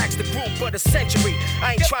 Pitch black's the group of the century.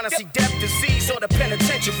 I ain't tryna see death, disease, or the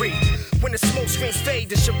penitentiary. When the smoke screens fade,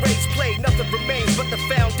 the charades play. Nothing remains but the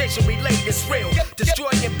foundation we laid is real. Destroy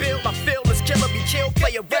and build, I feel this killer be killed.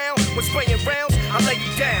 Play around with spraying rounds, I lay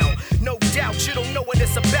you down. No doubt, you don't know what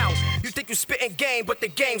it's about. You think you spitting game, but the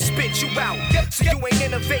game spit you out. So you ain't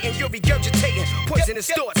innovating, you're regurgitating poisonous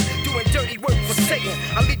thoughts, doing dirty work for Satan.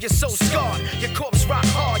 I leave your soul scarred, your corpse rock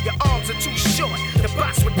hard, your arms are too short. The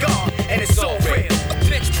box with God, and it's all real.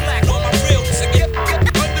 Pitch black on my real ticket.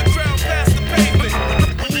 Underground past the pavement.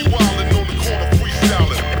 We wildin' on the corner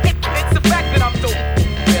freestyling. It's the fact that I'm dope.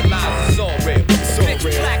 Realize it's all real. Pitch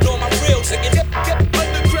black on my real ticket.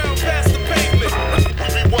 Underground past the pavement.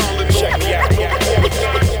 We wildin' on the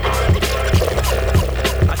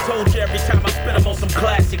I told you every time I spit I'm on some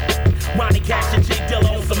classic. Ronnie Cash and G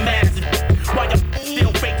Dilla on some massive. While you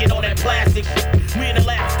still faking on that plastic. We in the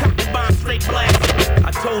lab, cock the bomb, straight blasting.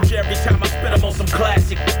 I told you every time I spit I'm on some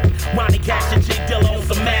classic. Ronnie Cash and G Dilla on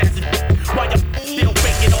some massive. While you still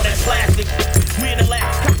faking on that plastic. We in the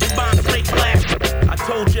lab, cock the bomb, straight blasting. I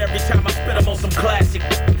told you every time I spit I'm on some classic.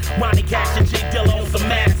 Ronnie Cash and G Dilla on some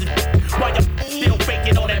massive. While you still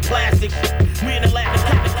faking on that plastic. We in the lab,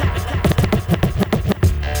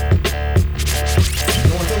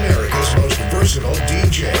 North America's most versatile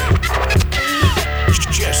DJ.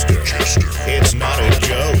 Jester, it's not a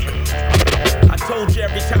joke. I told you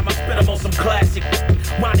every time I spit I'm on some classic.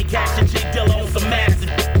 Ronnie Cash and G Dilla on some massive.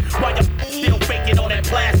 While you still faking on that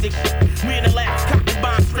plastic. We in the lab, cock the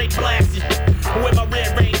bomb, straight blasted. With my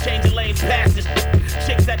red range, changing lanes, passes.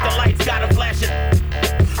 Chicks at the lights, got 'em flashing.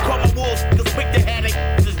 Call my wolves, cause quick to hand it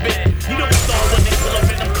is bit. You know the song when they pull up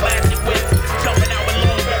in them classic whips. Jumping out with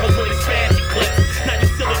long barrels with expansion clips. Now you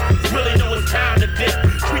silly really know it's time to dip.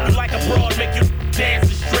 Treat you like a broad, make you dance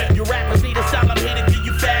and strip. Your rappers need a style, I'm here to give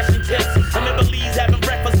you fashion tips. I'm in Belize having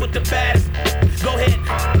breakfast with the baddest. Go ahead,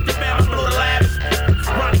 the band blow the lavish.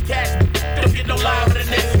 Ronnie Cash, don't get no louder than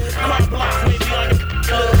this. Car blocks way beyond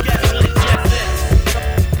your little gasoline jet set.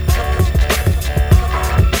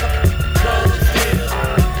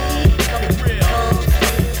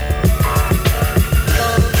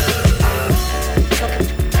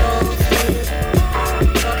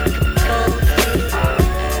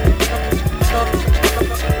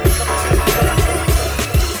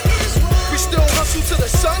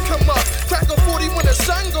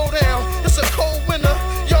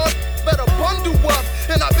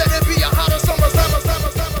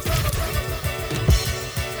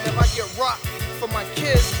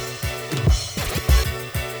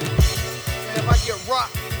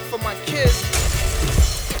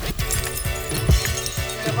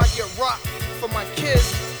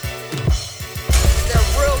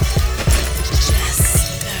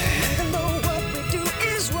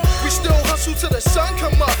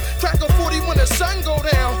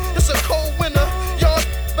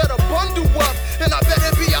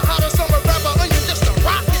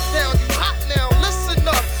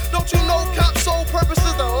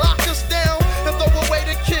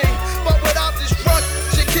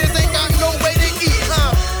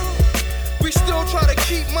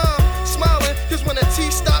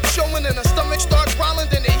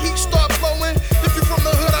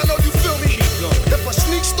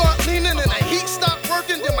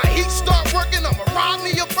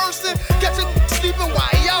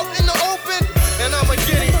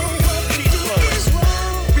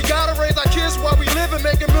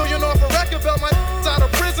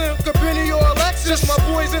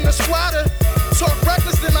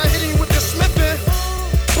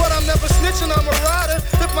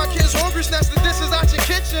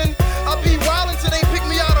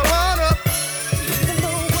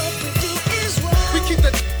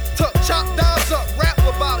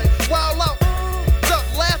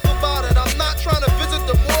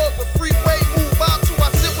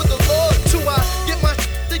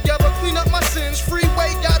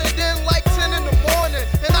 Freeway got it in like 10 in the morning,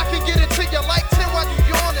 and I can get it to you like 10 while you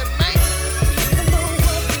yawning, man.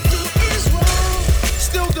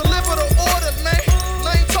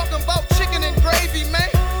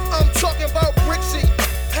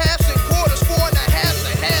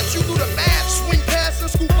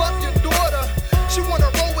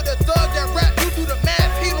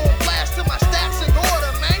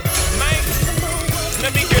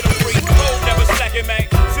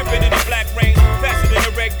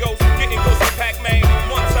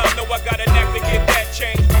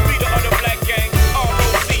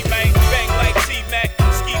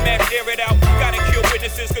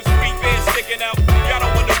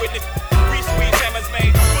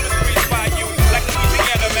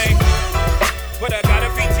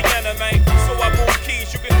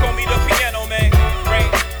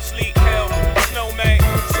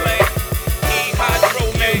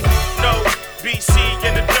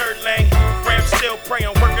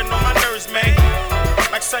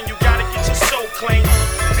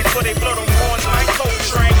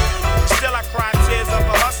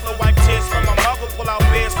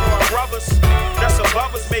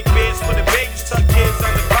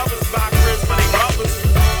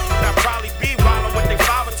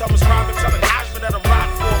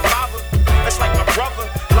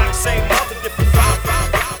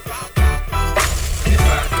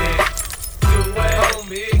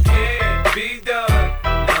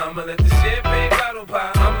 I'ma let the champagne bottle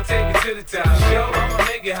pop. I'ma take it to the top. Show, I'ma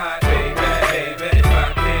make it hot, baby, baby. If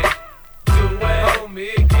I can't do it,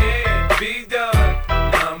 homie, it can't be done.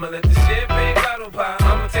 Now I'ma let the champagne bottle pop.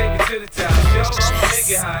 I'ma take it to the top. Show, I'ma make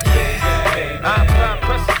it hot, baby, baby. I apply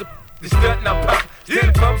pressure to the stunt and I pop.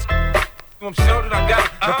 Steady pumps. I'm sure that I got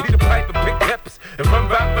it. I Peter Piper, big peppers, and run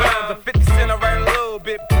rock rhymes. I'm 50 cent, I write a little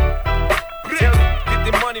bit. Tell them,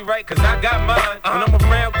 get their money right, cause I got mine. When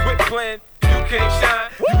I'm around, quit playing, you can't shine.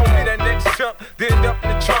 You gon' be that next chump, then end up in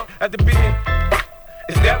the trunk at the beginning.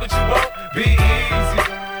 Is that what you want? Be easy.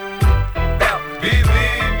 Now, believe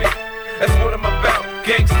me, that's what I'm about.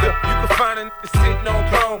 Gangster, you can find a nigga sitting on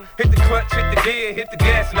throne. Hit the clutch, hit the gear, hit the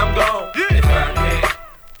gas, and I'm gone. If I can't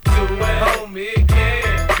do it, homie, it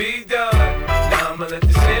can't be done. Now I'ma let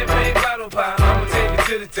the champagne bottle pop. I'ma take it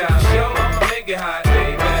to the top. Show, I'ma make it hot,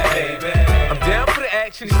 baby, baby. I'm down for the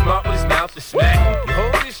action. He's smart with his mouth to smack. You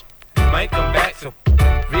hold this, might come back. So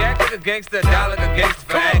react like a gangster, die like a gangster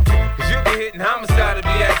for acting. Cause you get hit in homicide to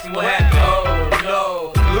be asking what happened. Oh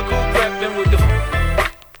no, look who crept in with the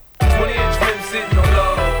 20-inch rim sitting on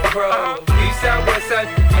low, bro. East side, west side,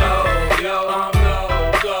 yo, I'm low.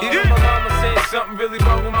 Even my mama saying something really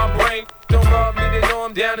wrong with my brain. Don't rob me, they know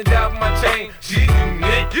I'm down and die for my chain.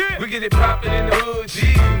 G-Unit, we get it poppin' in the hood.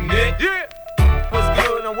 G-Unit, what's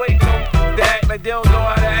good? I'm waiting on to act like they don't know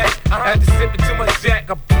how to act. I had to sip it too much Jack.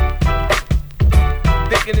 I'm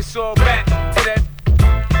thinking it's all back to that.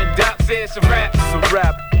 And Doc said it's a rap. It's a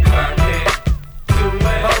rap. If I can't do it,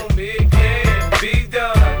 homie, it can't be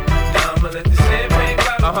done. Now I'ma let the champagne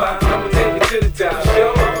bottle pop. I'ma take it to the top.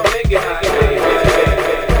 Show, I'ma make it hot, baby.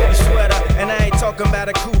 You sweater, and I ain't talking about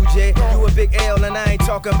a Cool J. You a big L, and I ain't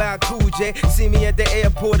talking about Cool J. See me at the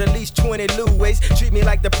airport, at least 20 Louis. Treat me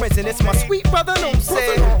like the prince, and it's my sweet brother, no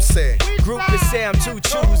say. Groupies say I'm too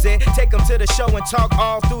choosy. Take them to the show and talk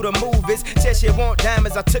all through the movies. Said she want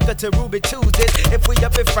diamonds, I took her to Ruby Tuesdays. If we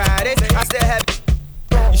up at Fridays, I still have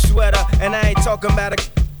you sweater, and I ain't talking about a.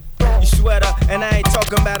 You sweater, and I ain't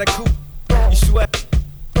talking about a cool. You sweater.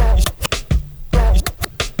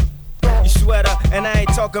 You sweater, and I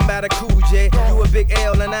ain't talking about a Cool J. You a big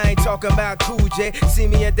L, and I ain't talking about Cool J. See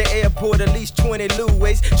me at the airport, at least 20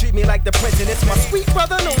 Louis. Treat me like the prince, and it's my sweet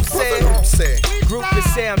brother, no say. Groupies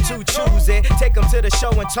say I'm too choosy. Take them to the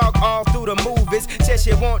show and talk all through the movies. Said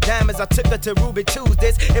she want diamonds, I took her to Ruby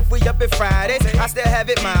Tuesdays. If we up at Fridays, I still have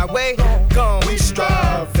it my way. Gone. We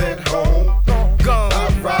strive at home. Gone. I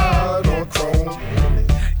ride on chrome.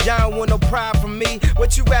 Y'all don't want no pride from me.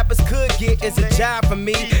 What you rappers could get is a job for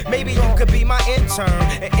me. Maybe you could be my intern.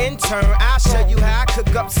 An intern, I'll show you how I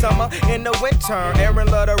cook up summer in the winter. Aaron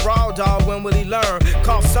love the raw dog, when will he learn?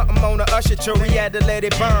 Call something on the usher till he had to let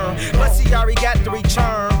it burn. Plus he already got 3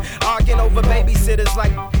 churn. Arguing over babysitters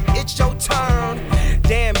like it's your turn.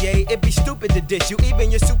 Damn, yeah, it'd be stupid to diss you. Even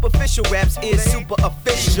your superficial raps is super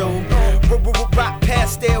official. Rock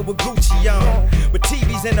pastel with Gucci on. With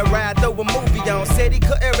TVs in the ride, throw a movie on. Said he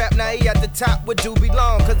couldn't rap, now he at the top with Doobie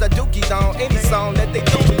Long. Cause the Dookie's on any song that they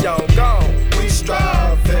do me on. Gone. We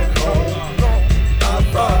strive at home. I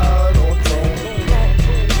ride on throne.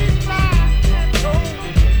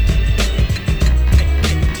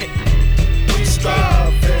 We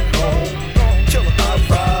strive at home. I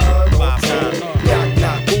ride on throne. Knock,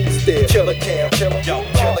 knock, who's there? Killer Cam, killer Cam.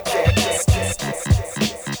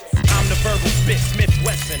 I'm the verbal spit, Smith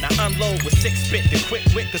Wesson. I unload with 6 spit, the quick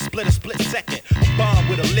wit could split a split second. A bomb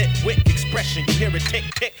with a lit wit expression. You hear it tick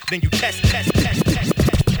tick, then you test.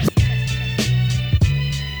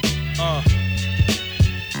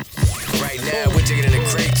 Right now we're digging in the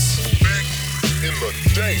crates. In the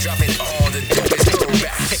day, dropping all the dopest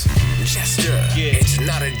throwbacks. Jester, it's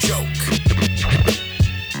not a joke.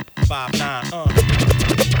 5'9",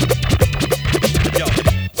 Yo.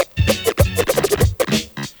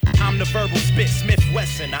 I'm the verbal spit, Smith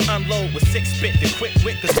Wesson. I unload with 6 spit, the quick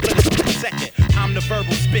wit could split a split second. I'm the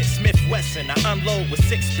verbal spit, Smith Wesson. I unload with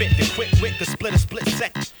 6 spit, the quick wit could split a split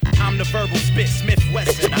second. I'm the verbal spit, Smith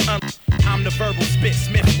Wesson. I'm the verbal spit,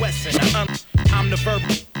 Smith Wesson. I'm the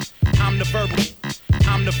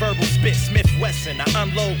verbal spit, Smith Wesson. I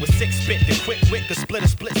unload with 6 spit, the quick wit could split a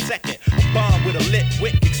split second. A bomb with a lit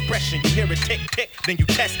wit expression. You hear it tick tick, then you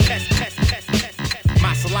test.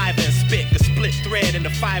 My saliva and spit, the split thread and the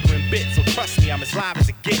fiber and bit. So trust me, I'm as live as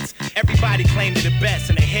it gets. Everybody claimed it the best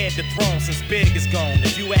and they had the throne since Big is gone.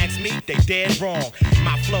 If you ask me, they dead wrong.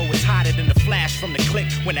 My flow is hotter than the flash from the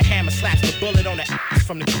click when the hammer slaps the bullet on the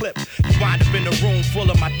from the clip. You wind up in a room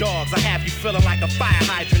full of my dogs. I have you feeling like a fire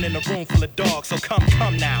hydrant in a room full of dogs. So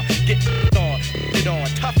come now, get on, get on.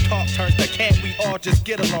 Tough talk turns to can't we all just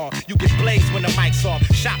get along? You get blazed when the mic's off,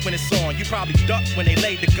 shot when it's on. You probably duck when they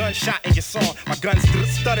laid the gunshot in your song. My gun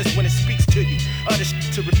stutters when it speaks to you. Other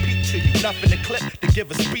shit to repeat to you. Nothing to clip to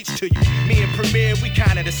give a speech to you. Me and Premier, we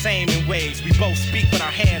kinda the same in ways. We both speak with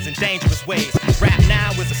our hands in dangerous ways. Rap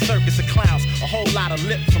now is a circus of clowns. A whole lot of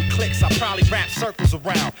lip from clicks. I probably wrap circles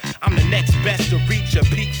around. I'm the next best to reach a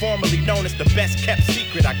peak, formerly known as the best kept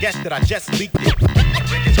secret. I guess that I just leaked it.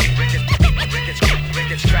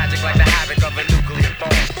 It's tragic like the havoc of a nuclear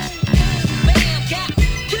bomb.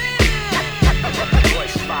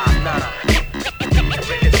 Royce 5'9".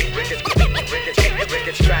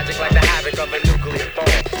 It's tragic like the havoc of a nuclear bomb.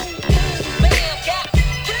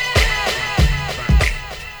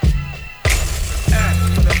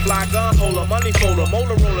 Fly gun holder, money folder,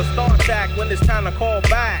 motor roller, start back when it's time to call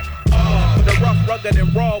back. The rough, rugged,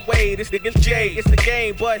 and raw way, this nigga's Jay. It's the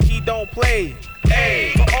game, but he don't play.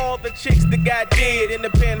 Hey, for all the chicks that got dead in the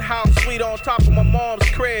penthouse suite on top of my mom's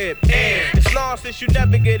crib. And it's nonsense you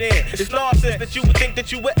never get in. It's nonsense that you would think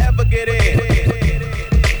that you would ever get in.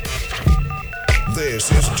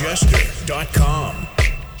 This is Jester.com.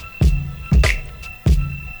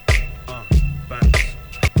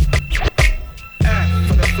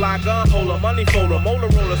 Fly gun holder, money folder, motor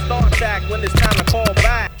roller, start back when it's time to call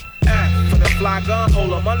back. For the fly gun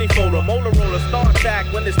holder, money folder, motor roller, start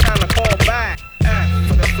back when it's time to call back.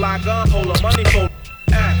 For the fly gun holder, money folder.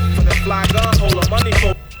 For the fly gun holder, money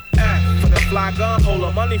folder. For the fly gun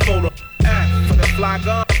holder, money folder. For the fly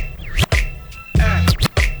gun.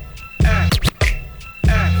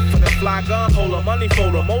 For the fly gun holder, money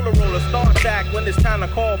folder, motor roller, start back when it's time to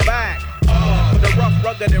call back. The rough,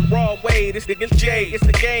 rugged, and raw way, this nigga's Jay. It's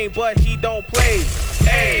the game, but he don't play.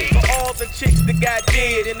 Hey, for all the chicks that got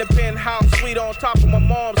dead in the penthouse suite on top of my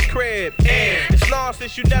mom's crib. And it's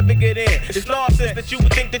nonsense you never get in. It's nonsense that you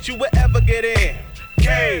would think that you would ever get in.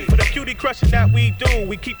 K, for the cutie crushing that we do,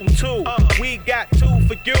 we keep them two. We got two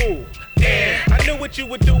for you. And I knew what you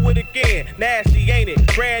would do it again. Nasty, ain't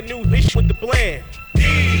it? Brand new bitch with the blend.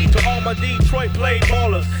 D to all my Detroit play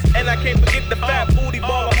ballers. And I can't forget the fat booty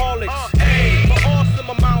ballaholics. A for awesome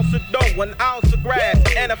amounts of dough, an ounce of grass,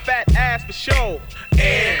 and a fat ass for show.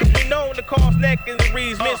 And cause we known to cause neck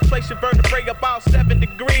injuries, misplace your vertebrae about 7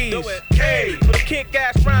 degrees. K for the kick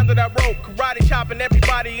ass round that I wrote, karate chopping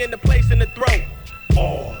everybody in the place in the throat.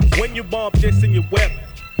 When you bump this in your whip,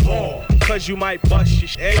 cause you might bust your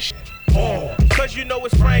shit. Cause you know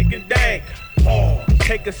it's Frank and Dank.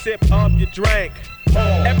 Take a sip of your drink.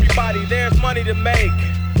 Everybody, there's money to make.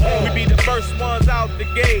 We be the first ones out the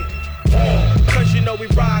gate. Cause you know we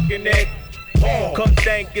rockin' it. Cause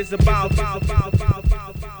Dank is about.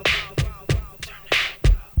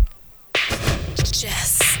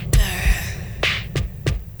 Jester.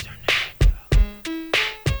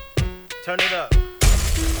 Turn it up.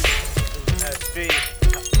 SP.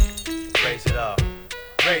 Raise it up.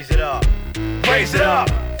 Raise it up. Raise it up.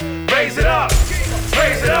 Raise it up.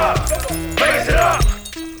 Raise it up. Raise it up.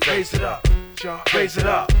 Raise it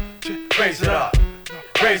up. Raise it up.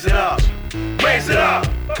 Raise it up. Raise it up. Raise it up.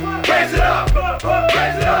 Raise it up.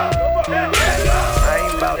 Raise it up. I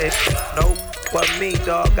ain't about it. Nope. What me,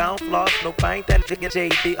 dog? I don't floss. Nope, I ain't that nigga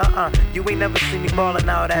JD. You ain't never seen me ballin'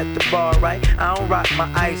 out at the bar, right? I don't rock my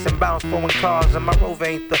ice and bounce foreign cars. And my Rover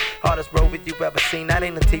ain't the hardest Rover you ever seen. That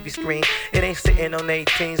ain't a TV screen. It ain't sitting on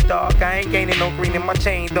 18s, dog. I ain't gaining no green and my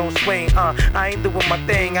chain don't swing. I ain't doing my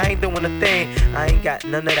thing. I ain't doing a thing. I ain't got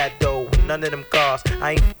none of that dough. None of them cars.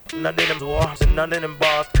 I ain't none of them wars and none of them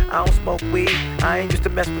bars. I don't smoke weed. I ain't used to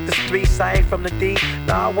mess with the streets. I ain't from the D.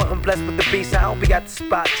 Nah, I wasn't blessed with the beast. I don't be at the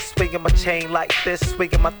spot just swinging my chain like this,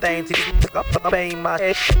 swinging my thing to bang my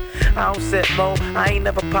shit. I don't sit low. I ain't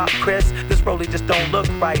never pop Chris. This rollie just don't look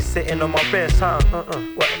right sitting on my wrist, huh?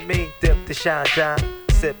 What me? Dip the shine down.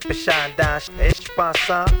 Sip and shine down. It's my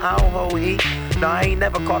son. I don't hold heat. No, I ain't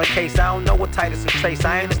never caught a case. I don't know what tight is a trace.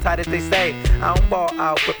 I ain't as tight as they say. I don't ball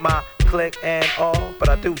out with my click and all, but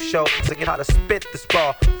I do show singing how to spit this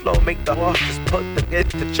raw flow, make the horse just put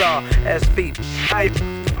the jar. SV, I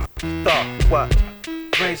thought what?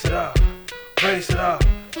 Raise it up, raise it up,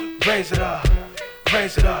 raise it up,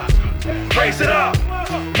 raise it up, raise it up,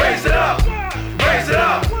 raise it up, raise it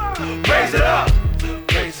up, raise it up,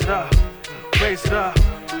 raise it up, raise it up,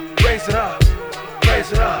 raise it up,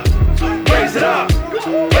 raise it up, raise it up,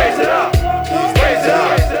 raise it up, raise it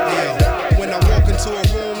up. When I walk into a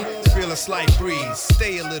room, feel a slight breeze.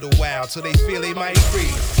 Stay a little while till they feel they might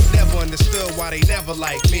freeze. Never understood why they never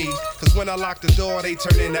like me. Cause when I lock the door, they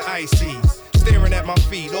turn into ices. Staring at my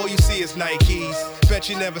feet, all you see is Nikes. Bet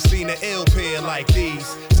you never seen an ill pair like these.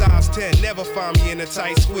 Size 10, never find me in a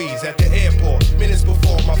tight squeeze. At the airport, minutes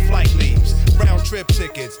before my flight leaves. Round trip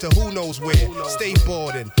tickets to who knows where. Stay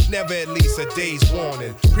boarding, never at least a day's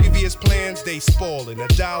warning. Previous plans, they spoiling.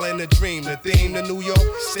 $1 in a dream, the theme to New York,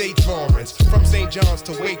 state foreigns. From St. John's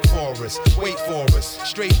to Wake Forest, wait for us.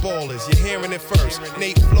 Straight ballers, you're hearing it first.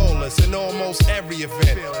 Nate flawless in almost every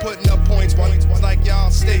event. Putting up points while like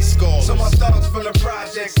y'all stay scoreless. So my thugs from the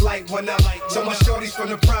projects light one up. So my shorties from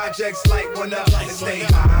the projects light one up. And stay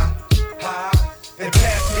high, high. And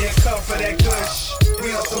pass me a cup of that kush.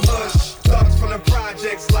 We on some hush. Thugs from the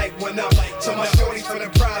projects light one up. So my shorties from the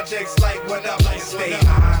projects light one up. And stay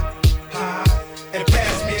high, high. And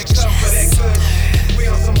pass me a cup of that kush. We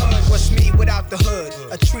on some hush. What's me without the hood?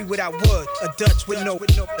 A tree without wood. A Dutch with no,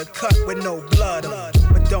 a cut with no blood.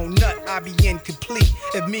 But don't nut, I be incomplete.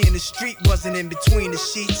 If me in the street wasn't in between the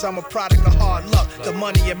sheets, I'm a product of hard luck. The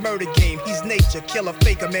money and murder game. He's nature, killer,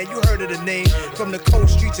 faker, man. You heard of the name. From the cold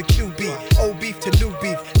streets of QB. Old beef to new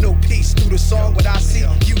beef. No peace through the song. What I see,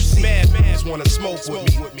 you see. Mad mans wanna smoke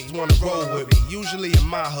with me, wanna roll with me. Usually in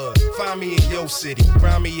my hood, find me in your city.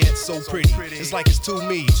 Crown me yet so pretty. It's like it's two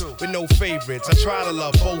me's with no favorites. I try to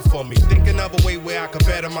love both of me. Think another way where I could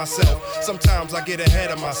better myself. Sometimes I get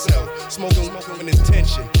ahead of myself. Smoking when it's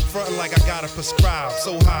tension. Frontin' like I gotta prescribe.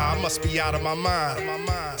 So high, I must be out of my mind.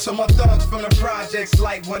 So my thugs from the projects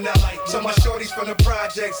light one up. So my shorties from the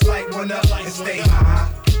projects light one up. And stay high,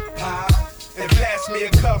 high. And pass me a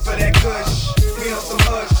cup of that kush. We on some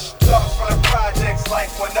hush. Thugs from the projects light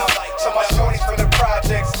one up. So my shorties from the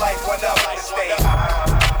projects light one up. And stay high,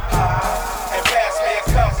 high. And pass me a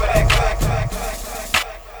cup of that kush.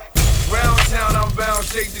 Round town, I'm bound.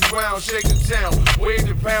 Shake the ground, shake the town. Wave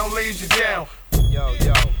the pound, lays you down. Yo,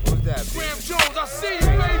 what's that? Graham Jones, I see you,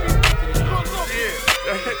 baby.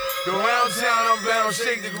 Yeah. Go round town, I'm bound.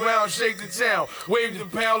 Shake the ground, shake the town. Wave the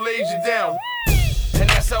pound, lays you down. And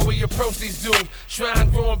that's how we approach these dudes. Try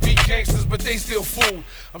and grow and be gangsters, but they still fool.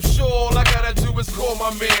 I'm sure all I gotta do is call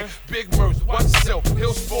my man Big Murda, watch yourself,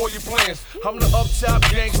 he'll spoil your plans. I'm the up top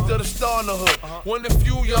gangster, the star in the hood. One of the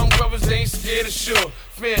few young brothers ain't scared of sure.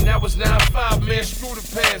 Man, that was 9-5, man, screw the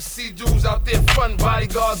pants. See dudes out there frontin'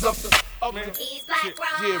 bodyguards up the... He's black,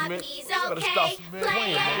 yeah, man. He's Gotta okay. stop, man.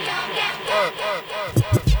 Playing,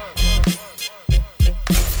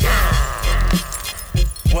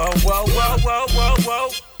 Whoa, whoa, whoa, whoa, whoa, whoa.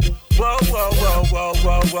 Whoa, whoa, whoa, whoa,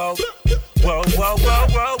 whoa, whoa. Whoa, whoa, whoa,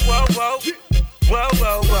 whoa, whoa, whoa. Whoa,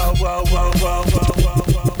 whoa, whoa, whoa, whoa, whoa, whoa, whoa,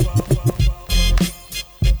 whoa.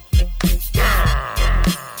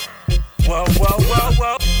 Whoa, whoa, whoa,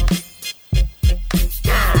 whoa.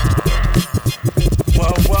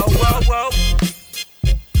 Whoa, whoa, whoa, whoa.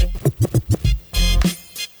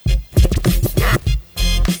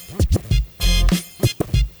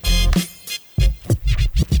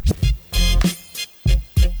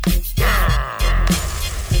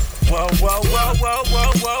 Whoa, whoa, whoa, whoa,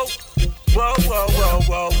 whoa, whoa. Whoa, whoa, whoa,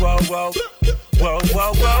 whoa, whoa, whoa. Whoa,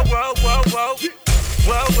 whoa, whoa, whoa, whoa, whoa.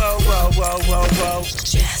 Whoa, whoa, whoa, whoa, whoa, whoa.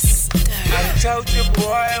 I done told you,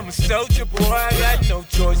 boy, I'm a soldier, boy. I got no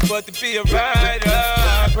choice but to be a rider.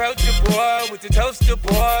 I approach you, boy, with the toaster,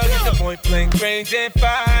 boy. Get the point blank range and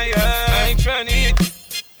fire. I ain't trying to hit,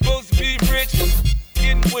 supposed to be rich.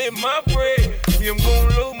 Getting with my bread. I'm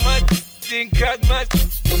gonna load my then cock my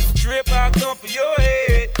trip. I'll come for your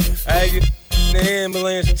head. I get in the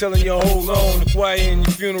ambulance telling you hold on. The choir in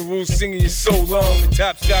your funeral singing you so long. The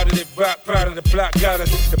top shot of that rock, proud of the block got us.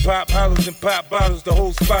 The pop hollers and pop bottles, the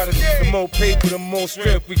whole spot us. The more paper, the more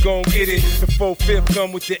strength, we gon' get it. The 4/5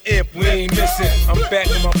 come with the imp, we ain't missing. I'm back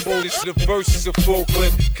in my boldest, the verses are full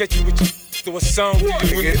clip. Catch you with your through a song to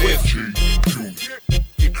you when you whip.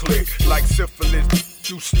 You click like syphilis,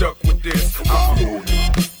 you stuck with this.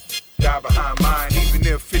 Die behind mine, even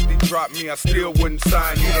if 50 dropped me, I still wouldn't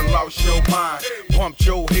sign. You done lost your mind, bumped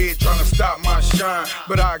your head trying to stop my shine.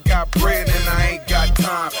 But I got bread and I ain't got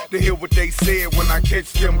time to hear what they said. When I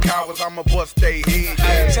catch them cowards, I'ma bust they head.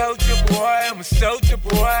 I told you, boy, I'm a soldier,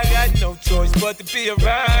 boy. I got no choice but to be a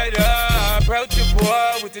rider. I approach you,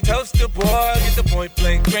 boy, with the toaster, boy. Get the point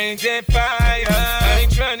blank range and fire. I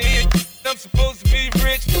ain't trying to hit, I'm supposed to be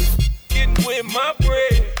rich. Getting with my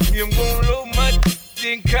bread. I'm gonna load my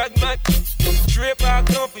then cock my trip, I'll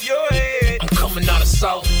come for your head. I'm coming out of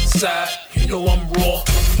south side, you know I'm raw.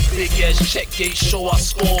 Big ass check gate, show I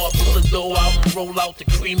score. Pull the dough out and roll out the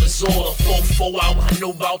cream is all. 4-4 out, I know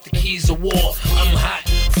about the keys of war. I'm hot,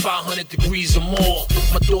 500 degrees or more.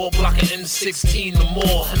 My door blocking M16 or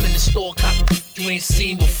more. I'm in the store, cop you ain't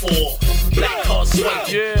seen before. Black car swipe,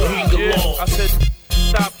 green galore. I said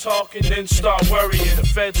stop talking, then start worrying. The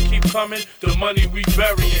feds keep coming, the money we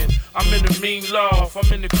burying. I'm in the mean loft,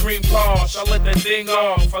 I'm in the cream posh. I let that thing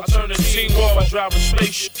off, I turn the team off. I drive a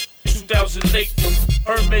spaceship, 2008.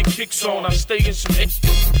 Hermit kicks on, I stay in some hate.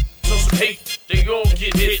 So some hate, they all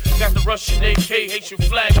get hit. Got the Russian AK, Haitian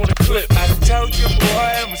flag on the clip. I told you,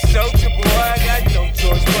 boy, I'm a soldier, boy. I got no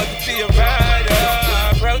choice but to be a rider.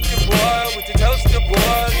 I approach you, boy, with the toaster,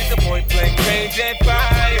 boy. Get the point blank range and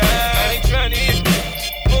fire. I ain't trying to hit,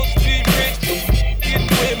 supposed to be rich. Getting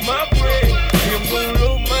with my bread. I'm gonna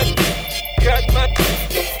lose my got my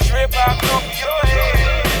trip out over your head.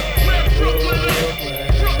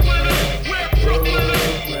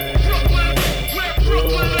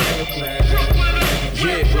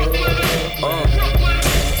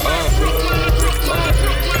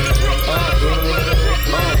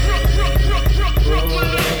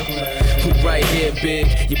 Right here, big.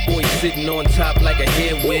 Your boy sitting on top like a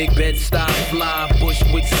hair wig. Bed-Stuy, fly,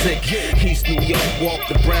 Bushwick sick. East New York, walk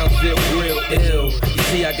the Brownsville grill, ill. You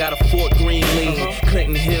see, I got a Fort Greene lean,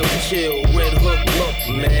 Clinton Hill chill, Red Hook look,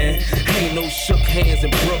 man. Ain't no shook hands in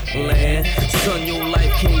Brooklyn. Son, your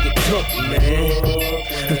life can't get took, man.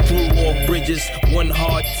 Through all bridges, one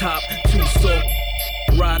hard top, two soft.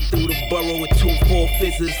 Ride through the borough with 2-4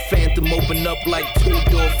 fizzes. Phantom open up like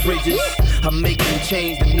 2-door fridges. I make them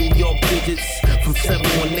change the New York digits from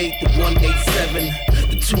 718 to 187.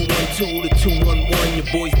 The 212 to 211. Your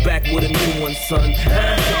boy's back with a new one, son.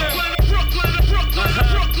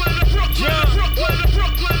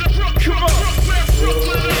 Come on.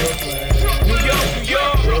 New York, New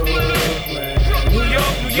York. New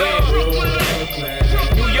York, New York.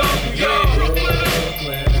 New York, New York.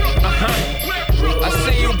 I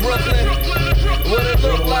see you, Brooklyn. What it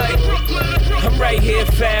look like? I'm right here,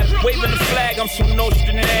 fab, waving the flag, I'm from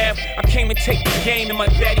Nostrand Ave. I came to take the game and my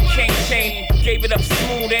daddy can't change. Gave it up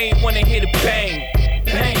smooth, they ain't wanna hear the bang.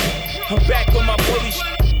 Bang, I'm back on my bully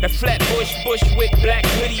shit. That Flatbush, Bushwick, black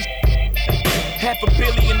hoodie. $500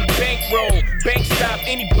 million in the bankroll. Bank stop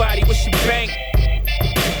anybody, what's your bank?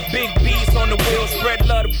 Big B's on the wheel, spread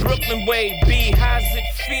love the Brooklyn way. B, how's it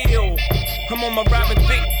feel? I'm on my Robin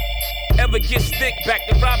Thicke. Ever get stick, back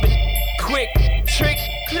to Robin, quick, trick,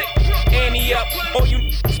 click, Annie up, oh you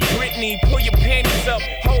Britney, pull your panties up,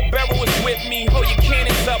 whole barrel is with me, hold your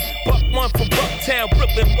cannons up, buck one for Bucktown,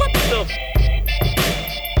 Brooklyn, what the?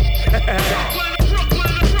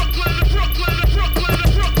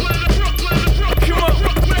 Come on.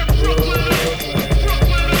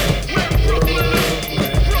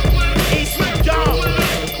 East Dogg,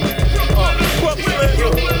 Brooklyn,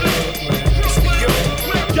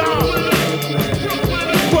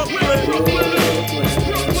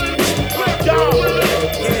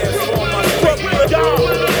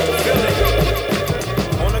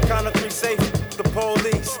 On the count of three, say the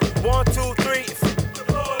police. 1, 2, 3.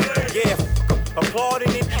 Yeah,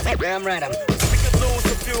 applauding it. Damn right, We could lose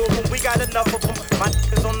a few of them, we got enough of them. My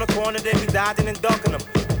niggas on the corner, they be dodging and ducking them.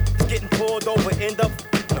 Getting pulled over, end up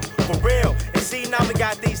them. For real. And see, now we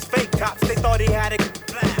got these fake cops. They thought he had it.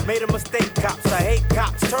 Made a mistake, cops. I hate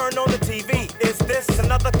cops. Turn on the TV. Is this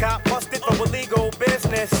another cop busted for illegal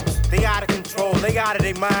business? They out of control, they out of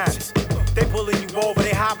their minds. They pulling you over,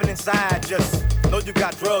 they hopping inside. Just know you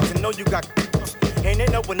got drugs and know you got. And they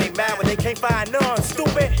know when they mad when they can't find none.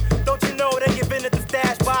 Stupid, don't you know they give in at the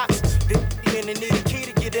stash box? They need a key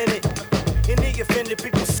to get in it. And the offended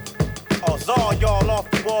people. Oh, all y'all off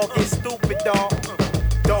the wall, get stupid, dog.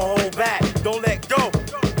 Don't hold back, don't let go.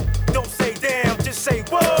 Don't say damn, just say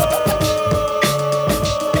whoa.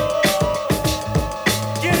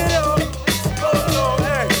 Get it up, blow it up,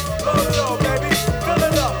 hey, blow it up, baby, fill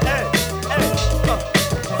it up, hey, hey.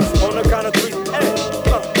 On the count of three, hey,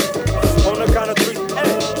 on the count of three,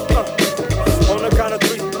 hey, on the count of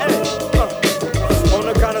three, hey, on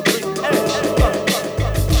the count of three, hey.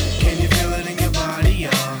 Can you feel it in your body,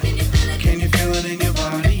 y'all? Can you feel it in your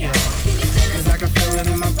body, y'all? 'Cause I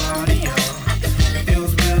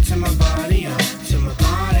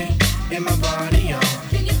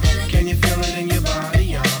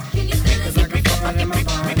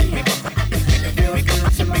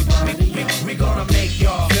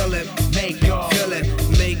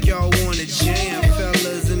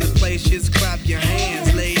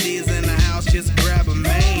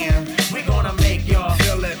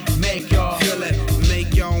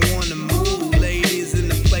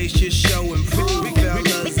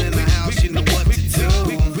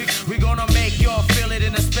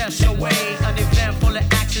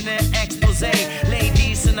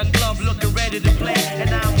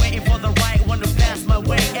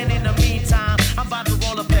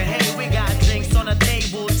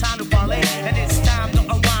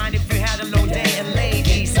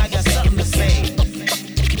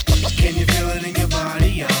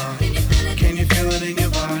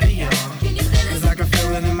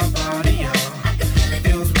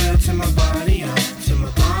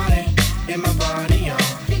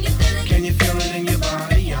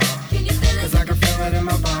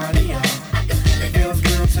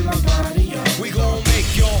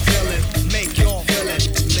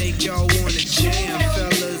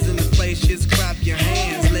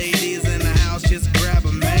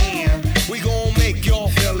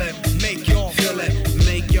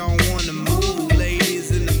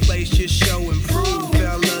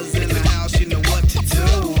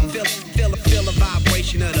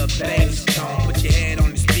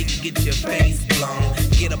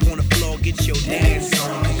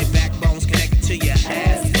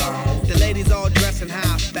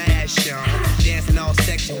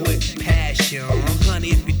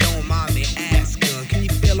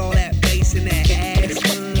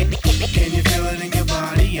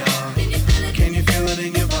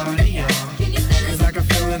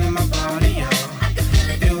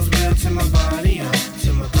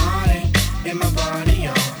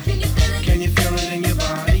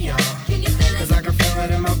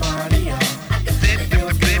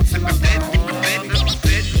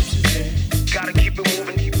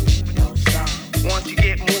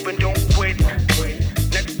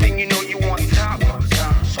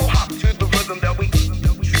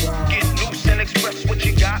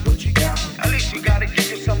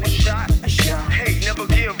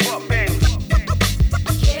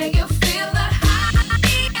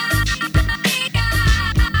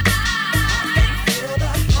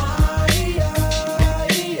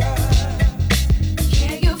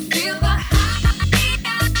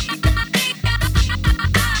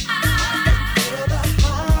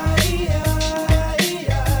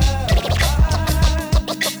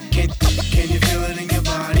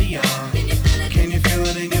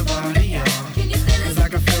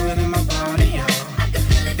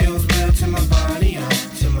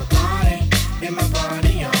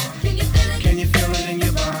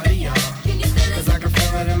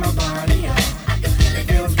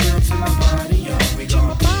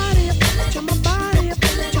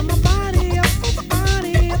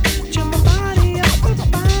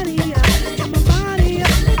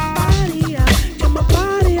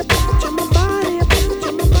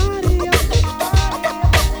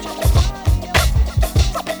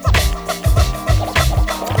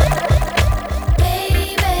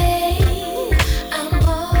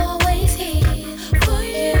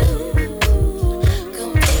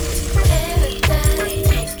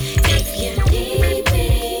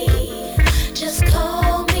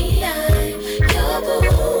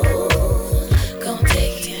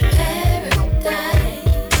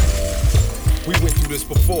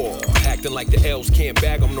acting like the L's can't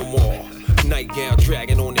bag them no more. Nightgown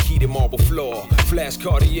dragging on the heated marble floor. Flash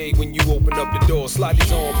Cartier when you open up the door. Slide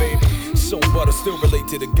these on, baby. So butter, still relate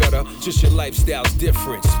to the gutter. Just your lifestyle's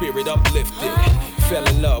different, spirit uplifted. Fell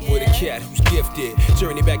in love with a cat who's gifted.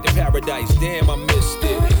 Journey back to paradise, damn, I missed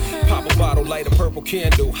it. Pop a bottle, light a purple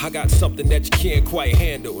candle. I got something that you can't quite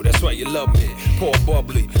handle. That's why you love me. Pour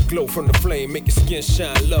bubbly, glow from the flame, make your skin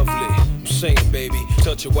shine lovely. I'm saying, baby,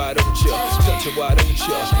 touch it, why don't ya? Touch it, why don't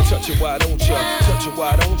ya? Touch it, why don't ya? Touch it,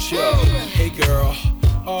 why don't ya? Hey girl,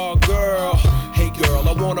 oh girl, hey girl,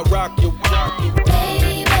 I wanna rock you, rock you.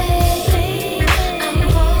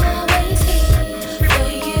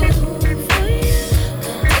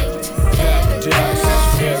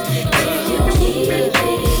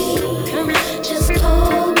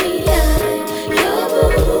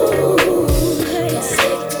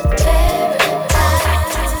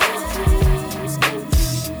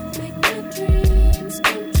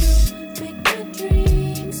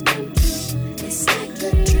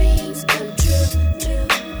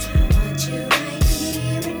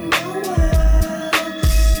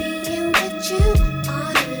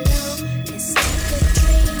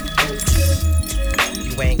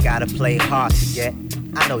 Gotta play hard to get.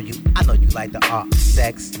 I know you like the art of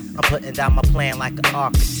sex. I'm putting down my plan like an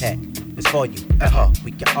architect. It's for you and her,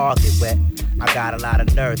 we can all get wet. I got a lot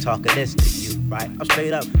of nerve talking this to you, right? I'm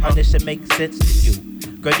straight up, this should make sense to you.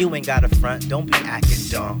 Girl, you ain't got a front, don't be acting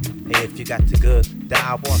dumb. Hey, if you got the good, then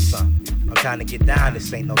I want some. I'm trying to get down,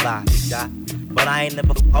 this ain't no lie, but I ain't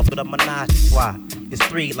never offered up my menage a trois. It's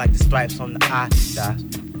 3 like the stripes on the eye,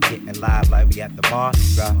 Getting live like we at the Mardi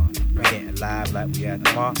Gras. Getting live like we at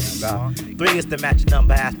the Mardi Gras. 3 is the match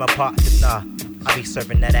number, ask my partner. I be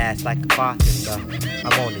serving that ass like a bartender.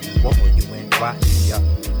 I'm on it, you, what will you ain't watching, ya?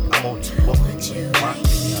 I'm on it, what will you ain't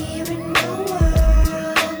watching, ya?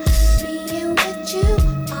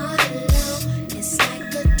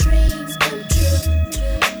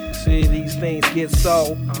 See, these things get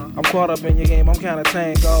so. I'm caught up in your game, I'm kinda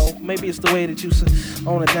tango. Maybe it's the way that you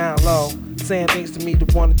on it down low. Saying things to me the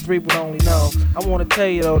 1 to 3 would only know. I wanna tell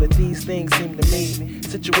you though that these things seem to me.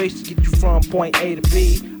 Situations get you from point A to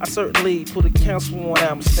B. I certainly put a cancel on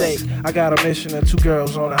that mistake. I got a mission of 2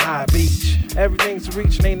 girls on a high beach. Everything's to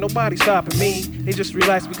reach and ain't nobody stopping me. They just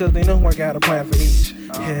relax because they know I got a plan for each.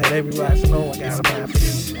 Yeah, they relax and know I got a plan for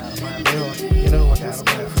each. You know I got a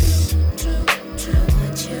plan for each.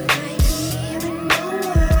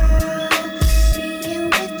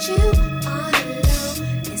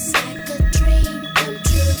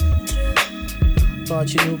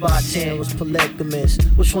 Thought you knew by 10 was polygamous.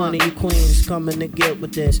 Which one of you queens coming to get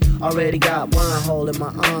with this? Already got one hole in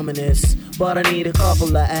my arm in this, but I need a couple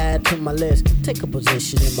to add to my list. Take a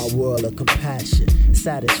position in my world of compassion,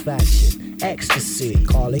 satisfaction, ecstasy.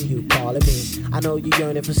 Calling you, calling me. I know you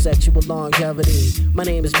yearning for sexual longevity. My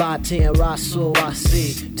name is Batin Rasul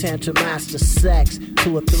Wasi. Tantra master sex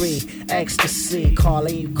 2 or 3. Ecstasy.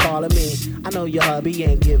 Calling you, calling me. I know your hubby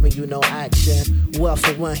ain't giving you no action. Well,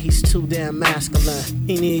 for one, he's too damn masculine.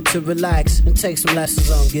 He need to relax and take some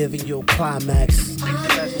lessons on giving you a climax.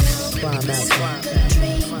 Climax.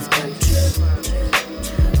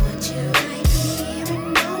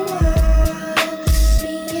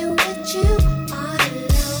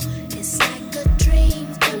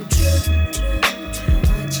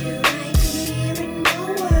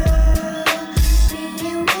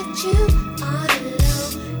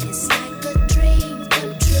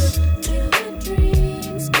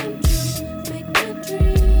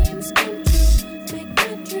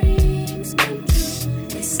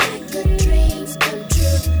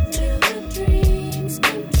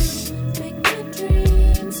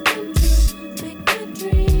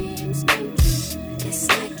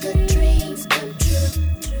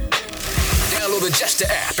 Jester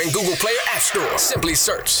app and Google Play or App Store. Simply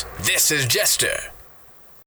search, This is Jester.